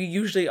we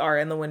usually are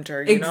in the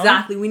winter, you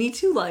know? We need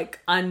to like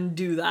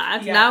undo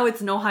that. Now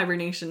it's no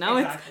hibernation. Now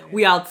it's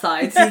we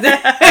outside.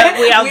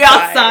 we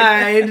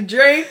outside.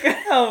 Drink.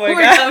 Oh my god.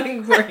 We're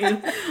coming for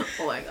you.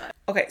 Oh my god.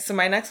 Okay, so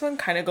my next one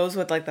kind of goes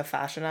with like the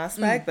fashion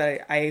aspect,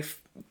 but I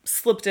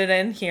slipped it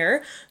in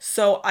here.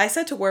 So I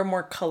said to wear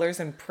more colors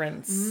and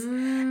prints.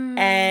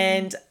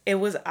 And it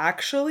was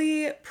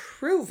actually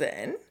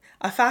proven.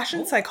 A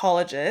fashion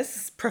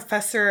psychologist,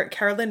 Professor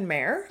Carolyn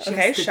Mayer,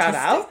 shout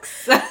out.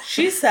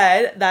 She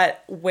said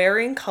that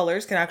wearing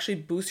colors can actually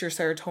boost your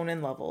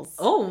serotonin levels.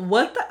 Oh,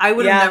 what? I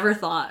would have never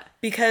thought.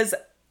 Because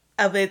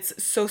of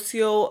its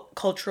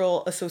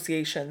socio-cultural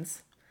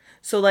associations.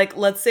 So, like,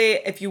 let's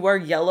say if you wear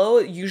yellow,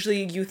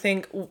 usually you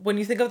think, when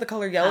you think of the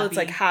color yellow, it's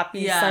like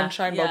happy,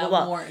 sunshine, blah, blah,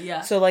 blah. More,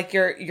 So, like,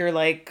 you're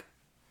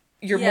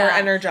more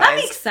energized. That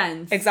makes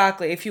sense.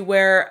 Exactly. If you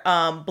wear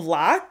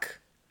black,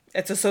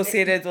 it's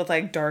associated with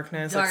like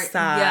darkness, like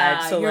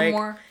sad. So like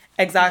more,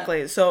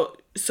 So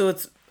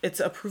it's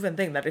a proven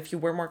thing that if you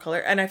wear more color,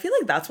 and I feel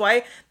like that's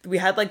why we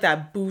had like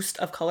that boost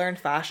of color in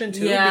fashion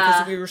too,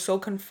 because we were so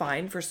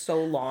confined for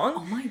so long.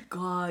 Oh my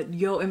god,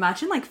 yo,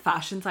 imagine like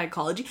fashion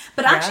psychology,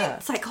 but actually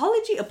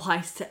psychology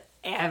applies to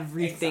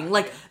everything.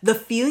 Like the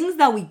feelings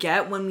that we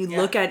get when we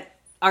look at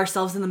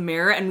ourselves in the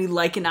mirror and we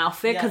like an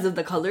outfit because of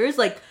the colors,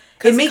 like.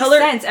 It makes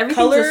sense.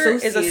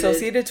 Everything's is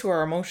associated to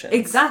our emotions.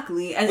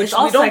 Exactly. And it's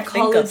all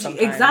psychology.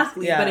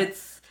 Exactly. But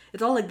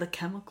it's all like the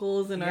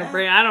chemicals in our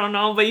brain. I don't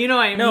know, but you know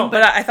what I mean. No,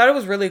 but I thought it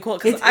was really cool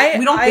because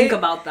we don't think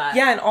about that.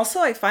 Yeah, and also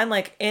I find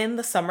like in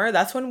the summer,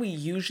 that's when we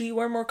usually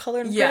wear more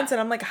color and prints,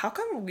 and I'm like, how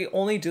come we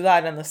only do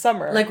that in the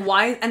summer? Like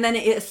why? And then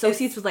it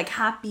associates with like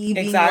happy,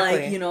 being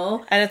like, you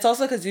know. And it's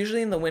also because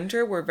usually in the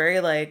winter we're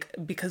very like,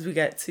 because we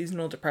get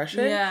seasonal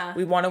depression. Yeah.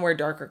 We want to wear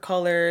darker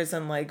colors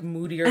and like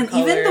moodier colors.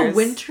 And even the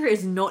winter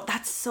is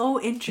that's so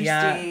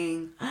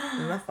interesting. Yeah.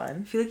 Isn't that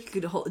fun? I feel like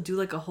you could do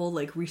like a whole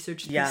like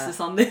research thesis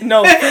on this.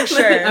 No, for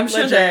sure. I'm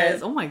sure there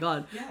is. Oh my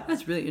god. Yeah.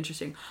 That's really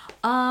interesting.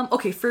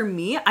 Okay, for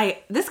me,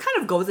 this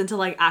kind of goes into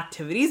like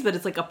activities, but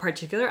it's like a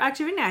particular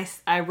activity.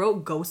 I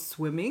wrote go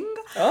swimming.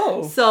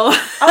 Oh. So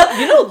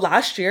you know,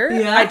 last year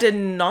I did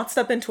not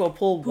step into a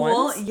pool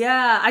once.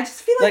 Yeah. I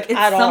just feel like it's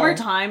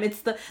summertime.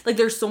 It's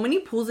there's so many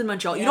pools in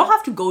Montreal. You don't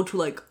have to go to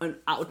like an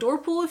outdoor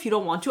pool if you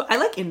don't want to. I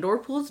like indoor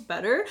pools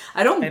better.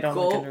 I don't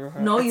go. Like indoor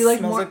pools. No, you like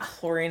more. It smells like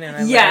chlorine and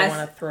I really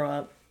want to throw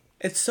up.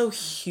 It's so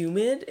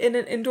humid in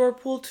an indoor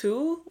pool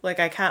too. Like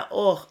I can't.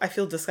 Oh, I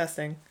feel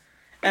disgusting,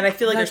 and I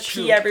feel like there's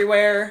pee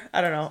everywhere.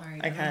 I don't know.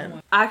 Sorry, I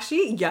can't.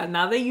 Actually, yeah.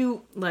 Now that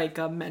you like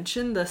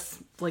mentioned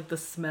this, like the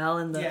smell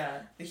and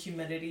the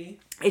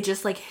humidity, it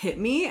just like hit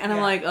me, and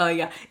I'm like, oh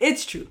yeah,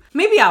 it's true.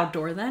 Maybe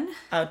outdoor then.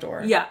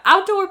 Outdoor. Yeah,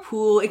 outdoor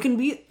pool. It can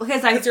be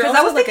because I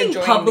was like thinking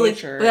public.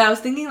 Nature. But I was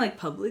thinking like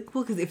public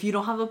pool because if you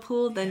don't have a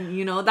pool, then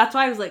you know that's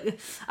why I was like,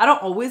 I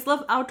don't always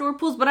love outdoor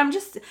pools, but I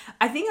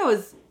think I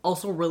was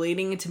also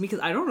relating it to me because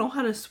I don't know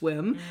how to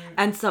swim,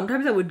 and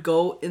sometimes I would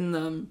go in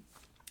the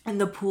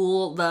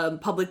pool, the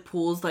public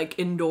pools, like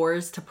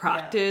indoors to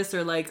practice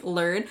or like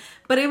learn.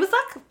 But it was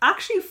like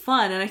actually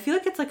fun, and I feel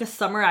like it's like a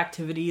summer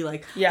activity.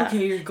 Like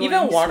okay, you're going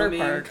even water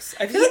parks.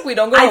 I feel like we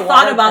don't go to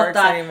water parks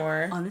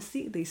anymore.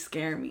 Honestly, they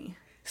scare me.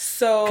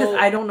 So because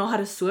I don't know how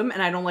to swim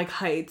and I don't like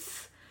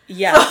heights.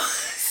 Yeah.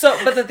 So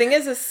but the thing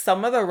is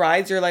some of the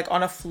rides you're like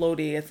on a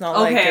floaty. It's not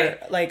like you're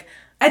like.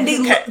 And they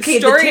the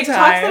TikToks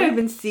that I've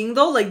been seeing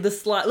though, like the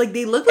slide, like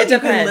they look like you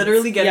can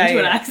literally get into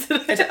an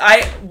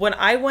accident. When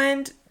I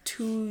went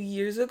 2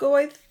 years ago,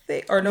 I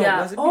think, or no,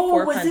 was it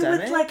before pandemic? Was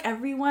it with like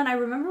everyone? I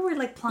remember we're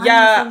like planning.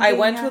 Yeah, I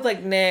went with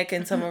like Nick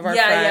and some of our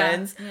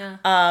friends.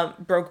 Yeah.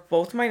 Broke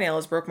both my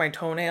nails, broke my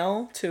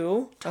toenail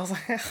too. I was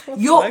like,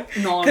 no,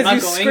 I'm not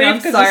going.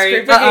 I'm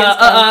sorry.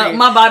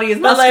 My body is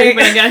not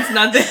scraping against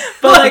nothing.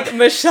 But like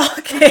Michelle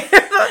came.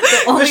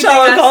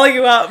 Michelle, I'm calling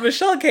you out.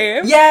 Michelle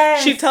came.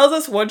 Yes. She tells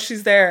us once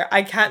she's there,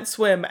 I can't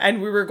swim,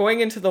 and we were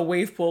going into the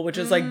wave pool, which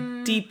is like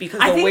deep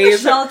because the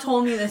waves. Michelle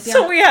told me this. Yeah.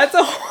 So we had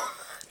to hold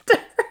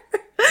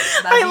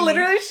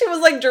her. She was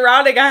like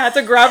drowning. I had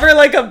to grab her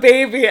like a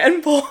baby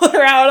and pull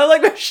her out. I'm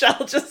like,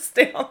 Michelle, just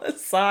stay on the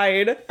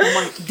side. Oh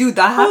my, dude,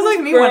 that happened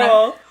to me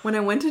when I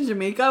went to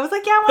Jamaica. I was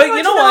like, yeah, I want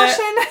to go to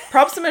the ocean.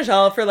 Props to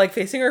Michelle for like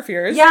facing her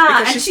fears. Yeah,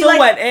 because she still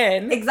went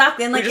in.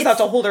 Exactly, and like we just have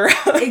to hold her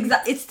out.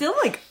 Exactly, it's still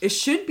like it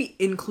should be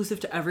inclusive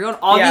to everyone.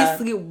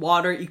 Obviously,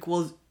 water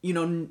equals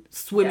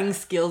swimming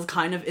skills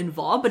kind of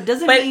involved, but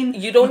doesn't mean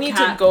you don't need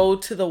to go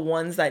to the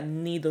ones that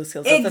need those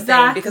skills. That's exactly.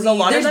 the thing, because a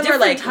lot of them are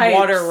like types.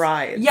 Water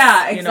rides.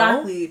 Yeah,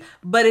 exactly.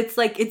 But it's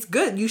like, it's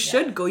good. You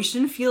should go. You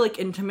shouldn't feel like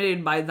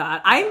intimidated by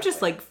that. I'm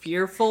just like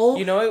fearful.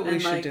 You know what we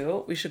should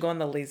do? We should go on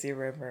the lazy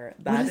river.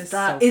 That is so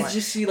fun. It's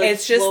just you like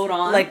float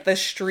on. Like the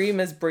stream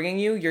is bringing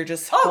you. You're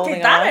just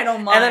holding that on. I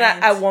don't mind. And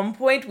then at one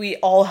point we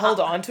all held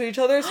on to each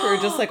other, so we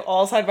were just like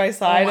all side by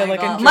side and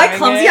like enjoying my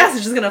clumsy ass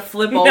is just gonna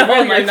flip over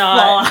and like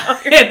fall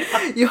out.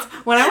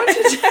 When I went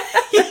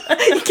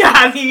to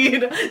Gabby,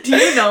 do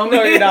you know me?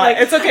 No, you're not. Like,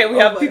 it's okay. We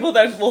have people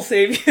that will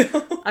save you.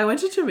 I went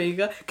to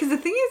Jamaica because the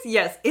thing is,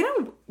 yes,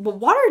 but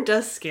water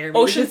does scare me.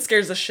 Ocean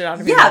scares the shit out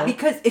of me. Yeah,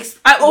 because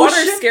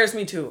water scares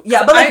me too.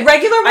 Yeah, but like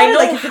regular water, I know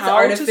like if how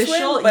it's artificial,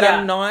 to swim, but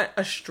I'm not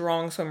a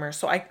strong swimmer,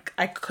 so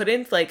I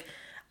couldn't like.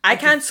 I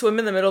can't swim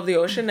in the middle of the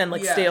ocean and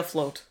like stay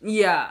afloat.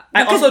 Yeah,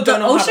 I also don't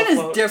know ocean how to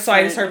float, is different. So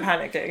I start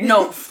panicking.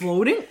 No,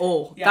 floating.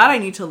 Oh, that I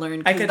need to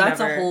learn. I could that's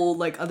never. A whole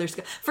like other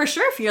skill. For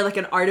sure, if you're like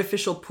an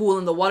artificial pool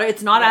in the water,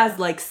 it's not as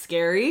like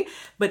scary.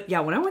 But yeah,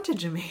 when I went to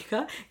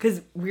Jamaica,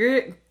 because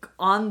we're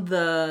on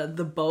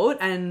the boat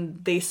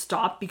and they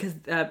stopped because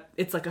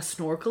it's like a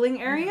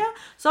snorkeling area.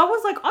 So I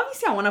was like,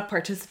 obviously I want to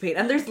participate,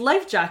 and there's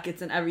life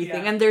jackets and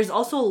everything, and there's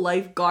also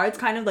lifeguards,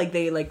 kind of like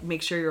they like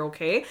make sure you're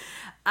okay.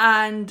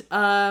 And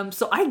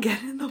so I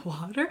get in the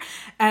water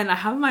and I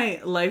have my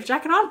life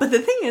jacket on, but the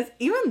thing is,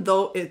 even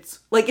though it's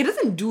like it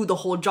doesn't do the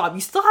whole job,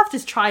 you still have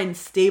to try and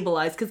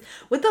stabilize, because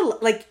with the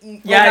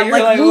I'm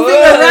like moving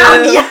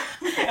around,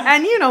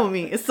 and you know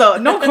me, so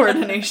no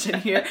coordination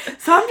here.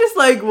 So I'm just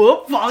like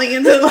falling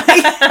into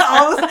like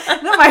all of a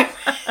sudden,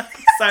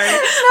 sorry,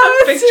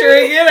 I'm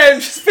picturing it. I'm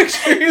just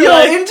picturing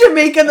in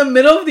Jamaica in the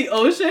middle of the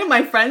ocean.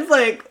 My friend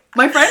was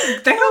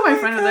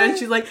there, and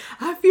she's like,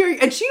 I fear you.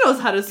 And she knows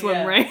how to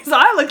swim, right? So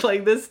I look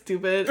like this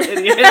stupid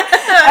idiot.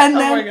 And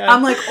then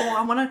I'm like,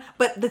 I want to.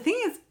 But the thing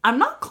is, I'm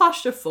not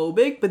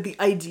claustrophobic, but the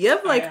idea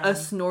of like a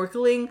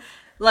snorkeling,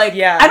 like,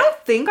 I don't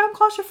think I'm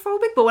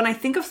claustrophobic, but when I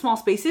think of small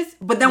spaces,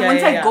 but then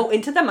once I go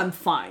into them, I'm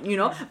fine, you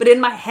know? But in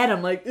my head,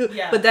 I'm like, ugh.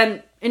 But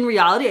then in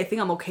reality, I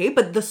think I'm okay.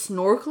 But the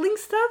snorkeling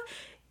stuff,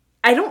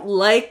 I don't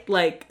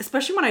like,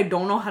 especially when I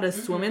don't know how to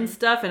swim and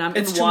stuff and I'm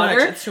in water.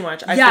 It's too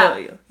much. I feel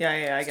you.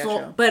 Yeah, I get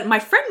you. But my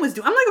friend was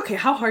doing, I'm like, okay,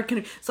 how hard can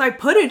it? So I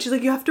put it, she's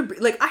like, you have to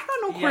breathe. Like, I got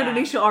no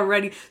coordination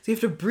already. So you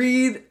have to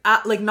breathe,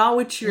 like, not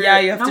with your... Yeah,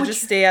 you have to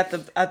just stay at the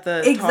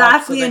exactly,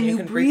 top so and you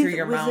can breathe through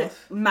your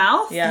mouth.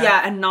 Mouth?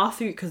 Yeah, and not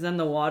through, because then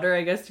the water,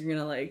 I guess, you're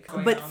gonna, like...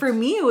 But for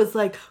me, it was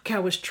like, okay, I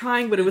was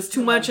trying, but it was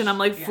too much, and I'm,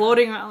 like,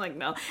 floating around, like,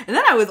 no. And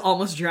then I was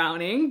almost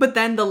drowning, but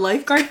then the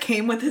lifeguard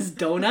came with his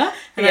donut,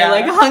 and I,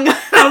 like, hung up.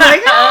 I was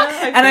like,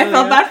 ah! And I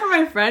felt bad for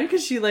my friend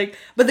because she like,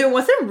 but there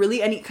wasn't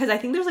really any, because I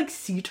think there's like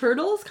sea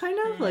turtles kind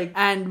of like,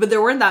 but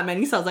there weren't that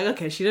many, so I was like,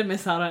 okay, she didn't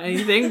miss out on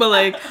anything, but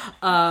like,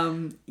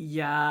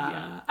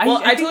 yeah.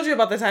 Well, I told you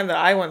about the time that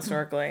I went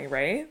snorkeling,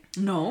 right?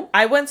 No.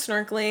 I went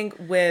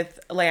snorkeling with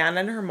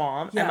Leanna and her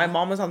mom, and my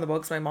mom was on the boat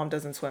because my mom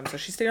doesn't swim, so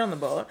she stayed on the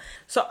boat.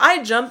 So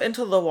I jump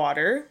into the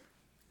water,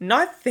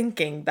 not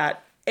thinking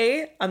that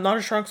I'm not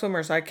a strong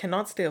swimmer, so I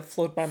cannot stay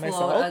afloat by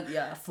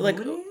myself. Like,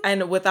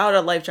 and without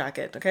a life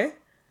jacket, okay?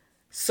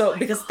 So,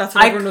 because that's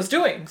what everyone was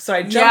doing. So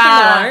I jumped in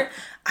the water.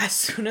 As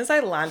soon as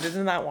I landed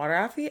in that water,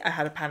 Afi, I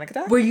had a panic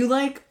attack. Were you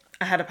like...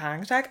 I had a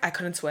panic attack. I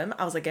couldn't swim.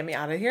 I was like, get me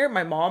out of here.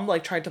 My mom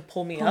like tried to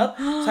pull me up.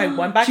 So I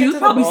went back into the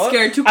boat. She was probably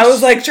scared too. I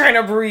was like trying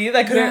to breathe.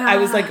 I couldn't. I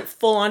was like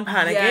full on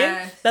panicking.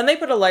 Yes. Then they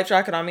put a life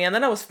jacket on me, and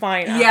then I was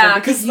fine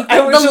after, because I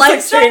was just like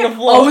staying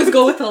afloat. Always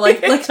go with the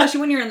life, like especially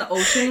when you're in the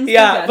ocean and stuff.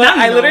 Yeah, but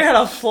I literally had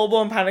a full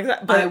blown panic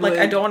attack. But like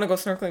I don't want to go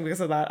snorkeling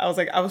because of that. I was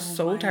like, I was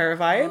so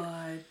terrified.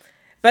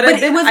 But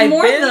it was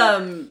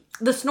more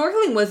the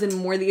snorkeling wasn't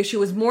more the issue.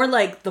 It was more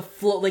like the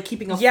float, like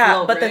keeping afloat.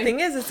 Yeah, but right? the thing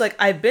is, it's like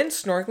I've been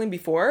snorkeling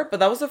before, but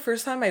that was the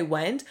first time I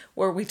went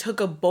where we took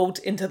a boat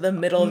into the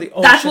middle of the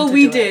ocean. That's what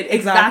we did.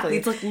 Exactly.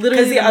 It's like literally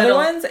because the other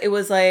ones, it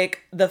was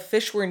like the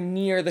fish were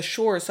near the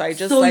shore, so I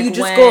just went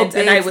go big,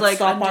 and I would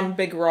stop on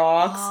big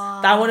rocks.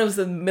 That one was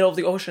in the middle of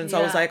the ocean, so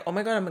I was like, oh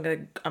my god,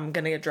 I'm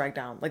gonna get dragged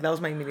down. Like that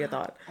was my immediate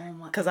thought.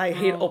 Because I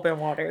hate open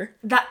water.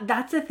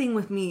 That's the thing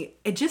with me.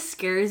 It just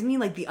scares me,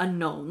 like the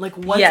unknown, like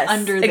what's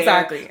under there.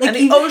 Exactly. Like, and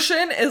the ocean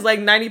is like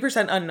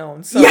 90%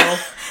 unknown. So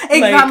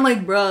I'm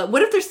like, bruh,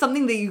 what if there's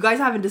something that you guys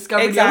haven't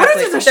discovered yet? What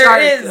if there's a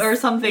shark or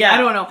something? Yeah. I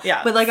don't know.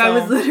 Yeah. But like I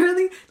was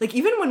literally like,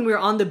 even when we were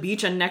on the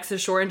beach and next to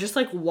shore and just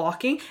like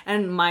walking,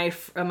 and my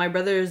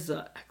brother's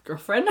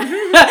girlfriend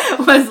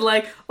was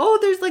like, oh,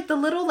 there's like the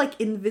little like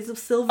invisible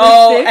silver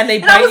fish. And they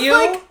bite you?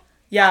 Like,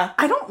 yeah,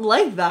 I don't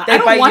like that. They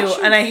bite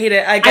you, and I hate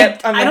it. I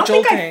don't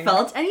think I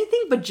felt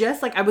anything, but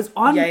just like I was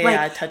on,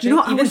 touching, even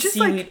I was just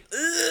seaweed. like,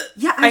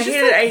 Yeah, I hate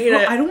it. I hate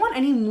it. I don't want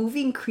any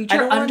moving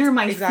creature under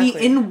my feet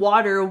in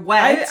water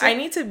wet. I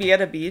need to be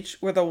at a beach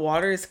where the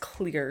water is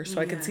clear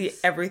so I can see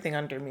everything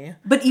under me.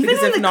 But even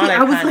in the clear,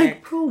 I was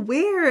like, bro,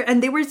 where?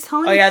 And they were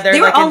telling me, they're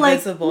they were like all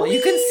invisible. Like,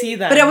 you can see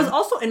them. But I was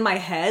also in my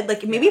head,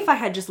 like maybe if I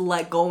had just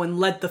let go and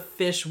let the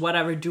fish,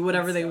 whatever, do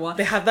whatever they want.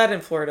 They have that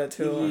in Florida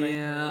too.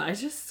 Yeah,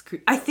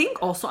 I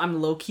think also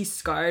I'm low key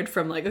scarred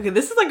from like, okay,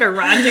 this is like a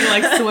ranting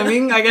like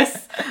swimming, I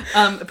guess,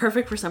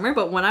 perfect for summer.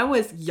 But when I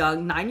was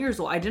young, 9 years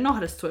old, I didn't know how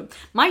to swim.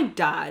 My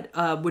dad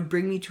would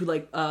bring me to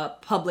like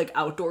public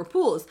outdoor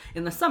pools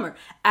in the summer,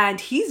 and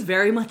he's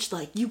very much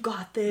like, you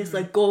got this,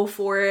 like go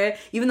for it,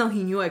 even though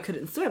he knew I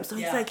couldn't swim. So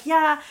he's like,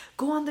 yeah,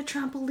 go on the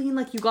trampoline,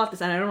 like you got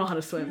this. And I don't know how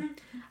to swim.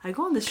 I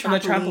go on this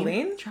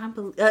trampoline.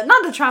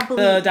 Not the trampoline.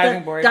 The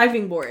diving board.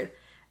 Diving board.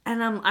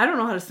 And I don't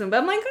know how to swim,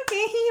 but I'm like,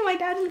 okay, my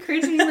dad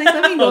encouraged me, like,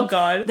 let me go. Oh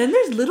God. Then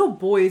there's little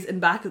boys in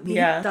back of me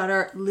that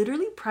are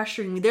literally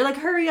pressuring me. They're like,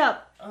 hurry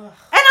up. Ugh. And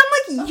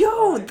I'm like,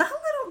 yo, that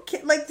little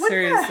kid, like, what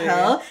Seriously. The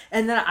hell?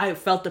 And then I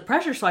felt the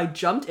pressure, so I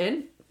jumped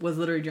in, was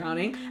literally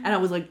drowning, and I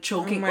was like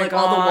choking, like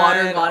God. All the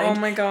water got in. Oh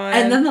my God.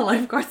 And then the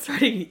lifeguard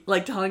started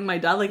like telling my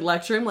dad, like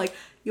lecturing him, like,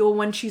 yo,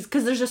 when she's,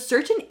 because there's a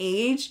certain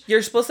age.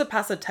 You're supposed to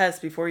pass a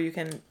test before you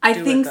can I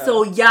think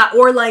so, yeah.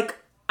 Or like,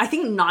 I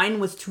think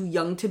 9 was too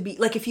young to be,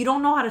 like, if you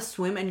don't know how to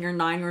swim and you're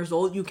 9 years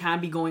old, you can't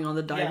be going on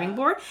the diving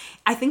board.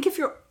 I think if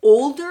you're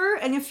older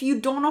and if you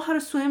don't know how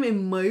to swim, it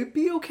might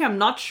be okay. I'm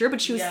not sure, but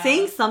she was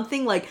saying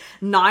something like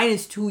 9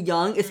 is too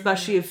young,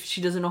 especially if she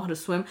doesn't know how to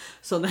swim.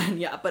 So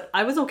then, but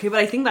I was okay, but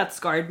I think that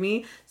scarred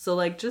me. So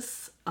like,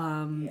 just,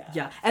 And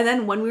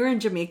then when we were in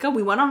Jamaica,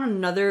 we went on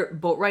another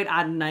boat ride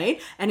at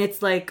night, and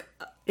it's like,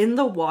 in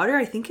the water,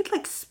 I think it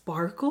like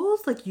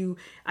sparkles, like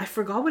I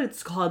forgot what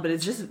it's called, but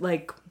it's just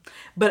like,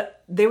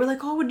 but they were like,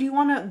 oh, do you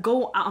want to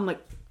go out? I'm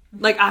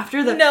like after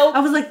I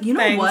was like, you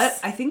know what?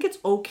 I think it's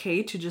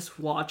okay to just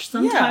watch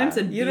sometimes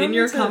and be in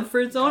your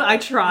comfort zone. I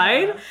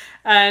tried.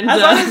 And as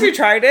long as you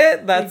tried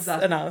it, that's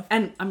enough.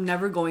 And I'm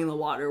never going in the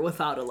water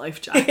without a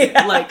life jacket.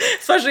 Like,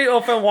 especially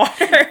open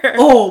water.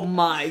 Oh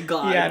my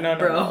God. Yeah, no,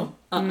 bro.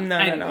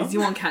 No. You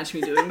won't catch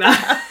me doing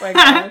that. Oh my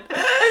God.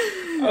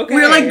 Okay.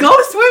 We're like, go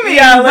swimming.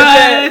 Yeah,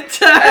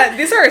 but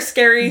these are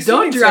scary.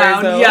 Don't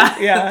drown. Stories,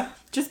 yeah.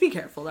 Just be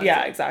careful. That's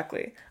it.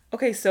 Exactly.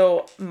 Okay,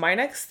 so my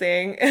next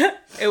thing,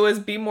 it was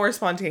be more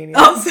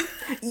spontaneous.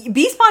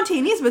 Be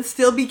spontaneous, but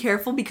still be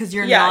careful because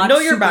you're not know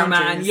your Superman.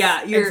 Boundaries.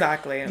 Yeah,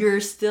 exactly.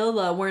 You're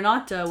still. We're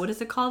not. What is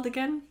it called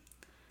again?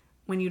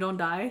 When you don't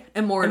die?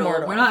 Immortal.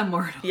 We're not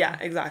immortal. Yeah,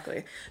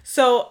 exactly.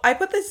 So I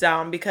put this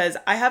down because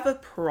I have a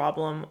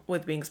problem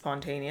with being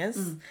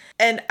spontaneous.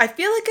 And I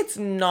feel like it's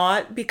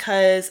not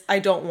because I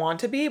don't want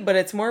to be, but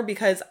it's more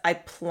because I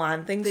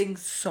plan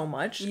things so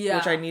much,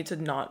 which I need to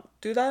not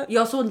do that. You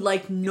also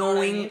like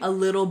knowing a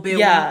little bit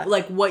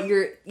like what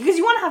you're, because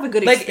you want to have a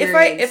good experience.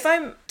 Like if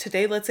I'm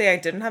today, let's say I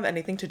didn't have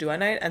anything to do at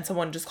night and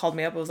someone just called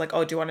me up and was like,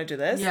 oh, do you want to do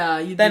this?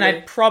 Yeah, then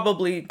I'd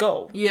probably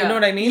go. Yeah. You know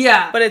what I mean?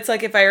 Yeah. But it's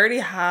like if I already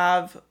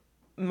have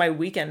my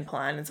weekend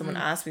plan and someone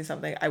asks me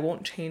something, I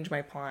won't change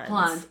my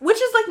plans. Which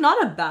is like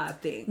not a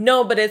bad thing.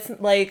 No, but it's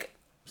like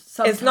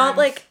it's not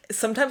like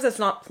sometimes it's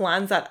not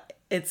plans that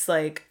it's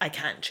like I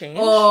can't change.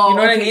 Oh, you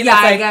know what I mean?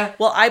 Yeah, it's like,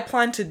 well, I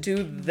plan to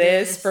do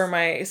this for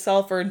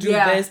myself or do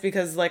this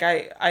because like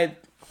I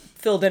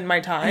filled in my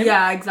time.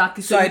 Yeah,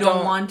 exactly. So you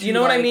don't want to. You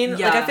know what I mean?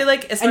 Yeah. Like I feel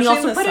like especially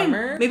in the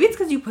summer. Maybe it's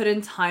because you put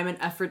in time and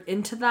effort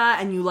into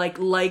that and you like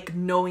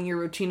knowing your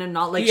routine and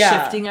not like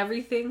shifting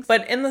everything.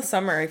 But in the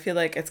summer, I feel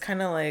like it's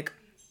kind of like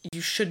you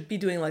should be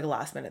doing like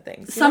last minute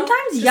things.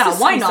 Sometimes,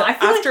 why not? I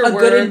feel after like a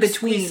good in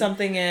between.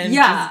 Something in,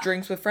 just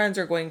drinks with friends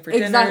or going for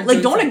dinner. Exactly.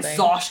 Like don't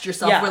exhaust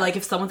yourself where like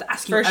if someone's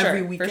asking you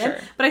every weekend.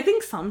 But I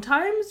think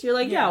sometimes you're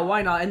like,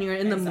 why not? And you're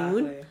in the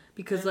mood.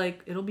 Because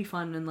like it'll be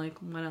fun and like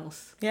what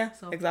else? Yeah,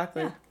 so,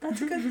 exactly. Yeah,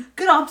 that's a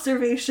good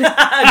observation. Good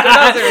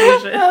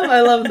observation.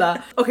 I love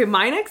that. Okay,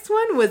 my next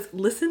one was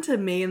listen to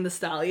Megan Thee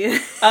Stallion.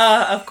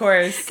 Of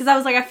course. Because I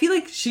was like, I feel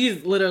like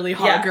she's literally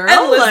hot girl.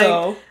 And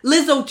Lizzo. Like,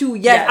 Lizzo too.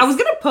 Yes. I was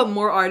gonna put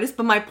more artists,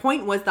 but my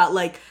point was that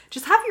like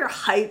just have your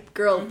hype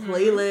girl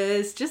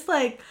playlist. Just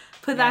like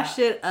put that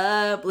shit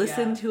up,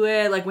 listen to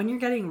it, like when you're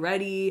getting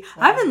ready.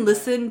 I haven't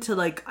listened to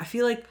like, I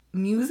feel like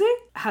music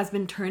has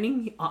been turning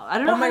me off. I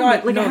don't know. Oh my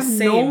God, like,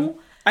 no,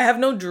 I have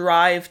no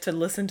drive to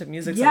listen to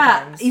music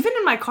sometimes. Even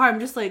in my car, I'm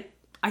just like,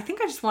 I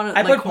think I just want to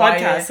I put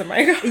podcasts in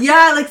my car.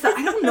 Yeah, like, so,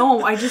 I don't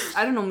know. I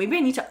don't know. Maybe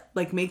I need to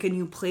like make a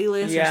new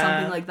playlist or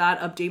something like that,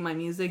 update my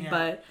music,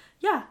 but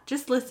yeah,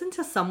 just listen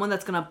to someone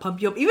that's gonna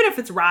pump you up, even if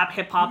it's rap,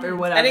 hip hop, or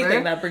whatever.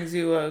 Anything that brings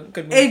you a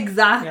good mood.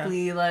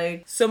 Exactly,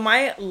 like. So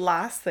my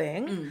last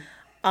thing,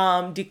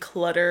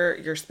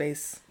 declutter your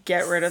space.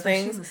 Get rid of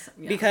things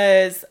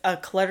because a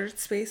cluttered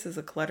space is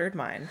a cluttered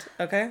mind.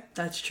 Okay,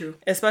 that's true.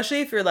 Especially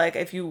if you're like,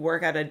 if you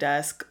work at a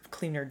desk,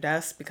 clean your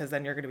desk because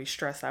then you're gonna be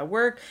stressed at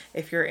work.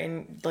 If you're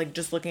in like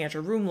just looking at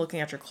your room,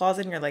 looking at your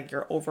closet, and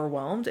you're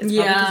overwhelmed. It's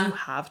probably because you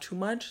have too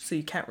much, so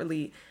you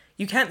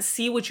can't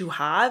see what you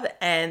have,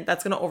 and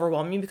that's gonna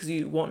overwhelm you because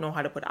you won't know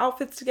how to put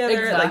outfits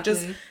together. Exactly. Like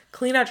just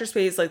clean out your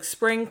space, like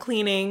spring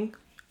cleaning.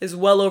 is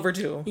well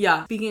overdue.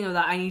 Yeah. Speaking of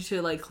that, I need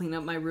to like clean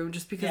up my room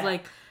just because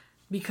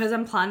because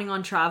I'm planning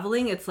on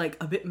traveling, it's like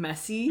a bit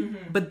messy,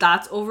 but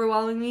that's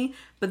overwhelming me.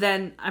 But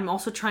then I'm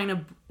also trying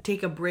to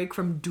take a break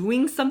from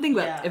doing something,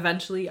 but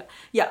eventually,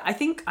 I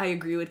think I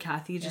agree with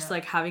Kathy. Just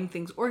like having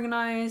things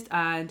organized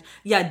and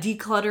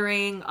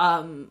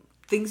decluttering,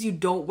 things you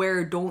don't wear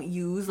or don't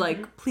use,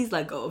 like please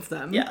let go of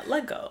them. Yeah,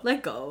 let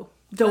go.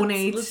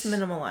 Donate. Let's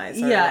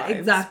minimalize our lives,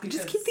 exactly.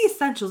 Just keep the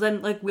essentials,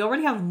 and like we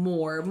already have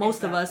more.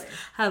 Most of us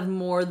have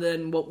more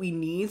than what we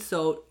need,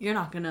 so you're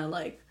not gonna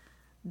like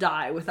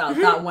die without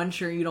that one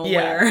shirt you don't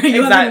wear.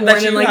 You haven't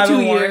worn in like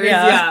 2 years.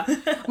 Yeah.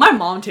 My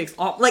mom takes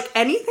all like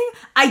anything.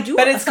 I do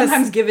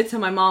sometimes give it to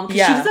my mom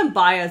because she doesn't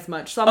buy as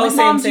much. So I'm like,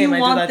 Mom, do you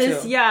want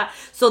this? Too. Yeah.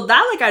 So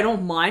that like I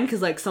don't mind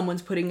because like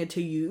someone's putting it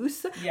to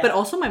use. Yeah. But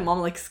also my mom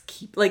likes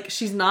keep like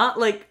she's not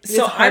like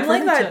so I'm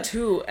like that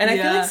too. And I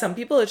feel like some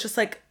people it's just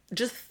like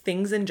just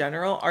things in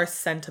general are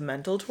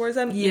sentimental towards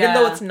them, even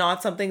though it's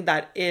not something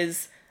that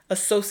is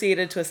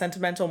associated to a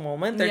sentimental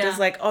moment. They're just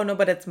like, oh no,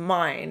 but it's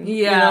mine. Yeah.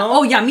 You know?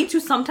 Oh yeah, me too.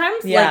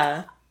 Sometimes.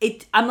 Yeah.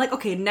 Like, I'm like,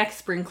 okay, next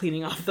spring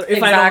cleaning off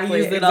if I don't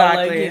use it, I'll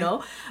like, you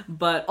know.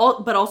 But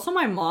also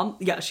my mom,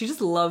 she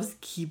just loves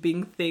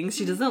keeping things.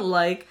 She doesn't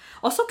like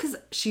also because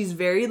she's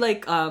very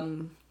like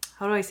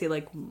how do I say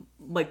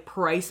like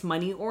price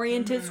money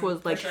oriented. So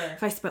it's like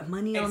if I spent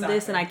money on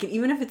this and I can,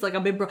 even if it's like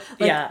a big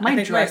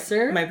my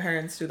dresser. My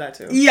parents do that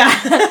too.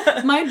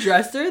 Yeah. My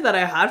dresser that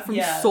I had from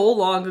so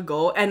long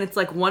ago, and it's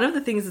like one of the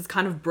things is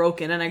kind of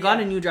broken, and I got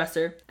a new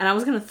dresser and I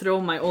was gonna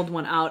throw my old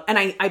one out, and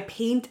I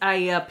painted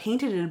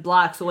it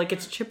black, so like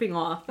it's chipping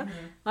off. My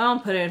mom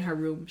put it in her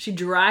room. She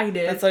dragged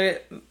it. That's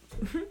like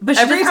but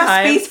she doesn't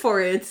have space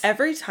for it.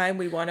 Every time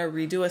we want to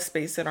redo a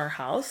space in our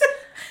house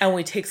and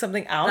we take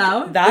something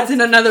out, that's in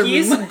another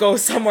room. Go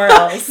somewhere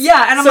else.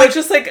 Yeah, and I'm so it's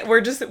just like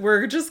we're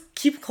just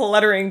keep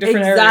cluttering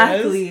different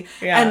areas.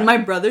 Yeah. And my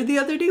brother the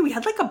other day, we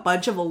had like a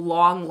bunch of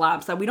long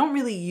lamps that we don't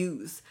really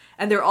use,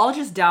 and they're all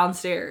just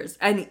downstairs.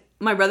 And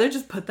my brother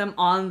just put them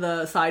on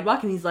the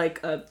sidewalk, and he's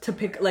like, to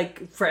pick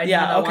like for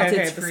anyone that wants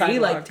it's free,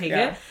 like take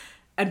it.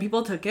 And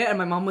people took it, and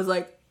my mom was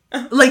like.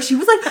 She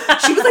was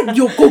like,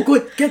 yo, go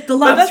get the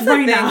lamps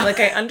right now. Like,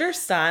 I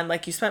understand,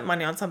 like, you spent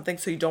money on something,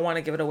 so you don't want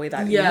to give it away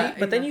that easy,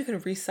 but then you can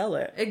resell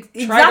it.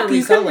 Exactly,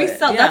 you can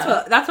resell.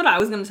 Yeah. That's what I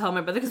was gonna tell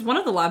my brother, because one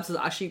of the lamps is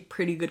actually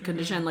pretty good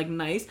condition, like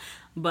nice.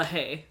 But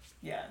hey,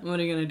 what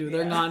are you gonna do?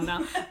 They're gone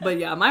now. But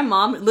yeah, my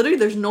mom literally,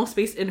 there's no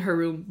space in her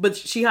room, but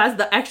she has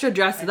the extra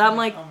dresser that I'm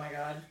like, oh my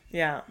god,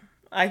 yeah.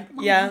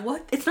 Mom,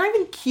 what? It's not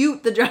even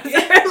cute, the dresser.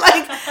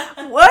 Like,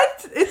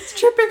 what? It's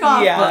tripping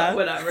off. Yeah. But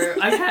whatever.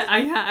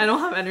 I don't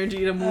have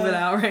energy to move it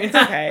out right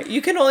now. Okay.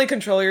 You can only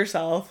control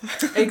yourself.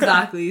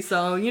 Exactly.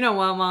 So, you know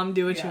what, Mom?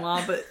 Do what you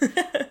want, but...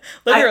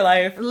 Live your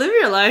life. Live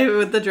your life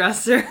with the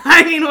dresser.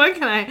 I mean, what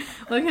can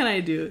I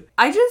do?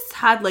 I just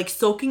had, like,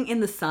 soaking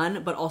in the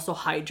sun, but also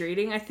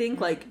hydrating, I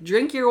think. Like,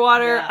 drink your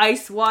water,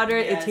 ice water.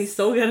 Yes. It tastes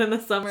so good in the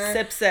summer.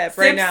 Sip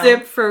right now.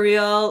 Sip, for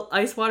real.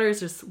 Ice water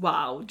is just,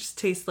 wow. Just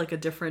tastes like a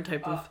different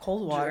type of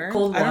cold water. I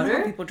don't know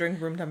how people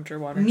drink room temperature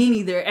water. Me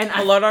neither. And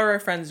a lot of our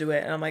friends do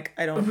it, and I'm like,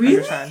 I don't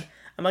understand.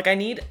 I'm like, I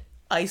need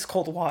ice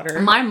cold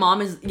water. My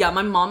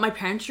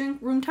parents drink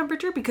room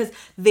temperature because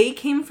they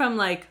came from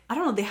like, I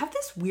don't know, they have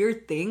this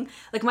weird thing.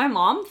 Like my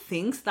mom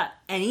thinks that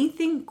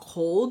anything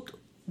cold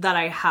that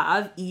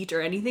I eat or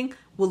anything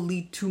will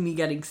lead to me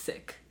getting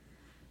sick.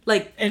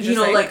 Like, you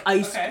know, like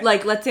ice,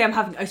 like let's say I'm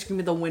having ice cream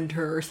in the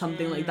winter or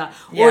something like that.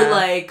 Yeah. Or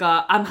like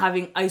I'm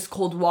having ice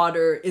cold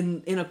water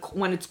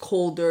when it's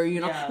colder,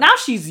 you know. Yeah. Now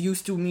she's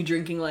used to me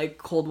drinking like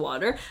cold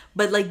water,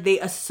 but like they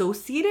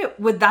associate it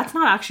with, that's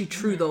not actually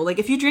true though. Like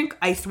if you drink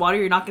iced water,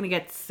 you're not going to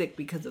get sick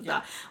because of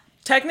that.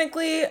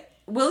 Technically,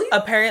 will you?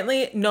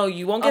 Apparently, no,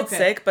 you won't get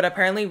sick, but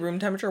apparently room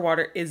temperature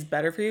water is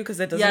better for you because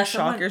it doesn't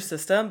shock your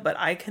system, but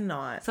I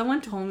cannot. Someone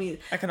told me.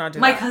 I cannot do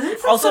my that. Cousin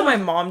said also, my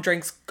mom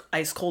drinks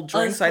ice cold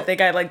drinks, so I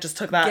think I like just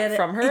took that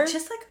from her. It's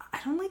just like, I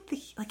don't like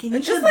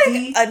it's just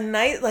like a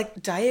night,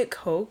 like Diet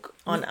Coke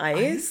on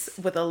ice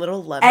with a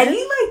little lemon.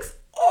 Eddie likes,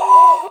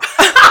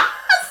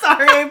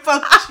 sorry, I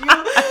poked you.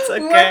 That's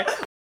okay.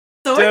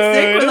 So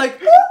sick, we're like,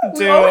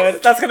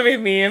 dude, that's gonna be a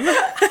meme.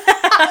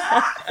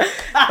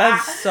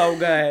 That's so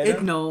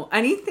good.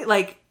 Anything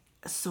like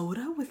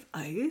soda with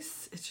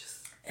ice,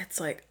 it's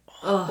like,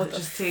 it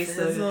just tastes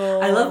so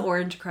good. I love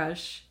Orange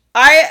Crush.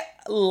 I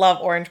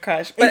love Orange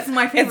Crush, but it's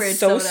my favorite. It's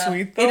so soda.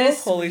 sweet though. It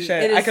is holy sweet.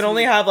 Shit! I could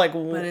only have like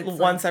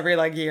once every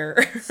like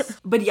year.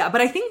 But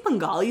I think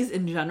Bengalis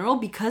in general,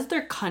 because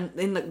they're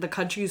in the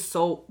country is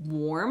so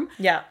warm.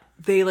 Yeah.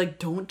 They like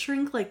don't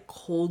drink like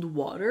cold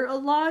water a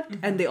lot,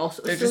 and they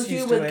also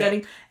associate with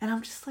getting. And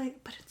I'm just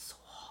like, but it's so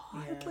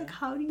hot. Yeah. Like,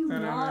 how do you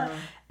not?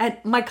 And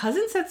my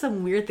cousin said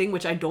some weird thing,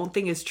 which I don't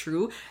think is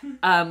true.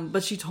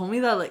 But she told me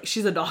that like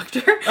she's a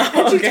doctor,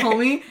 and she told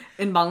me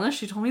in Bangladesh,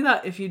 she told me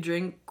that if you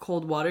drink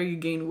cold water, you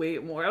gain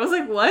weight more. I was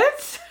like,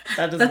 what?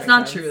 That's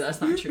not true. That's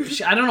not true.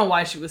 I don't know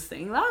why she was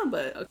saying that,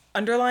 but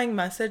underlying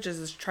message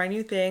is try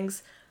new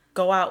things.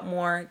 Go out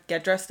more,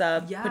 get dressed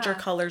up, put your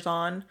colors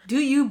on. Do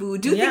you, boo.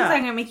 Do things that are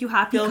going to make you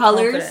happy. Feel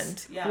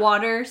colors,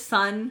 water,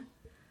 sun.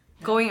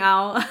 going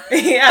out.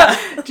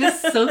 Yeah.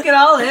 Just soak it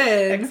all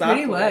in.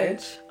 Exactly. Pretty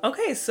much.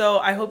 Okay, so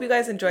I hope you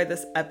guys enjoyed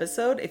this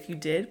episode. If you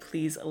did,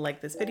 please like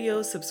this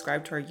video,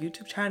 subscribe to our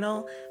YouTube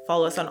channel,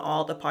 follow us on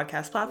all the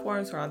podcast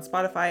platforms. We're on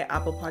Spotify,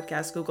 Apple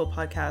Podcasts, Google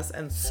Podcasts,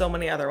 and so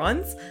many other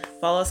ones.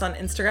 Follow us on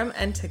Instagram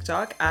and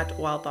TikTok at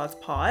Wild Thoughts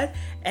Pod,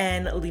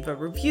 and leave a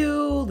review,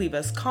 leave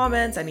us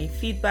comments, any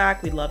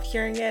feedback. We love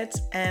hearing it.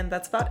 And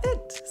that's about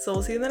it. So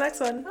we'll see you in the next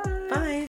one. Bye.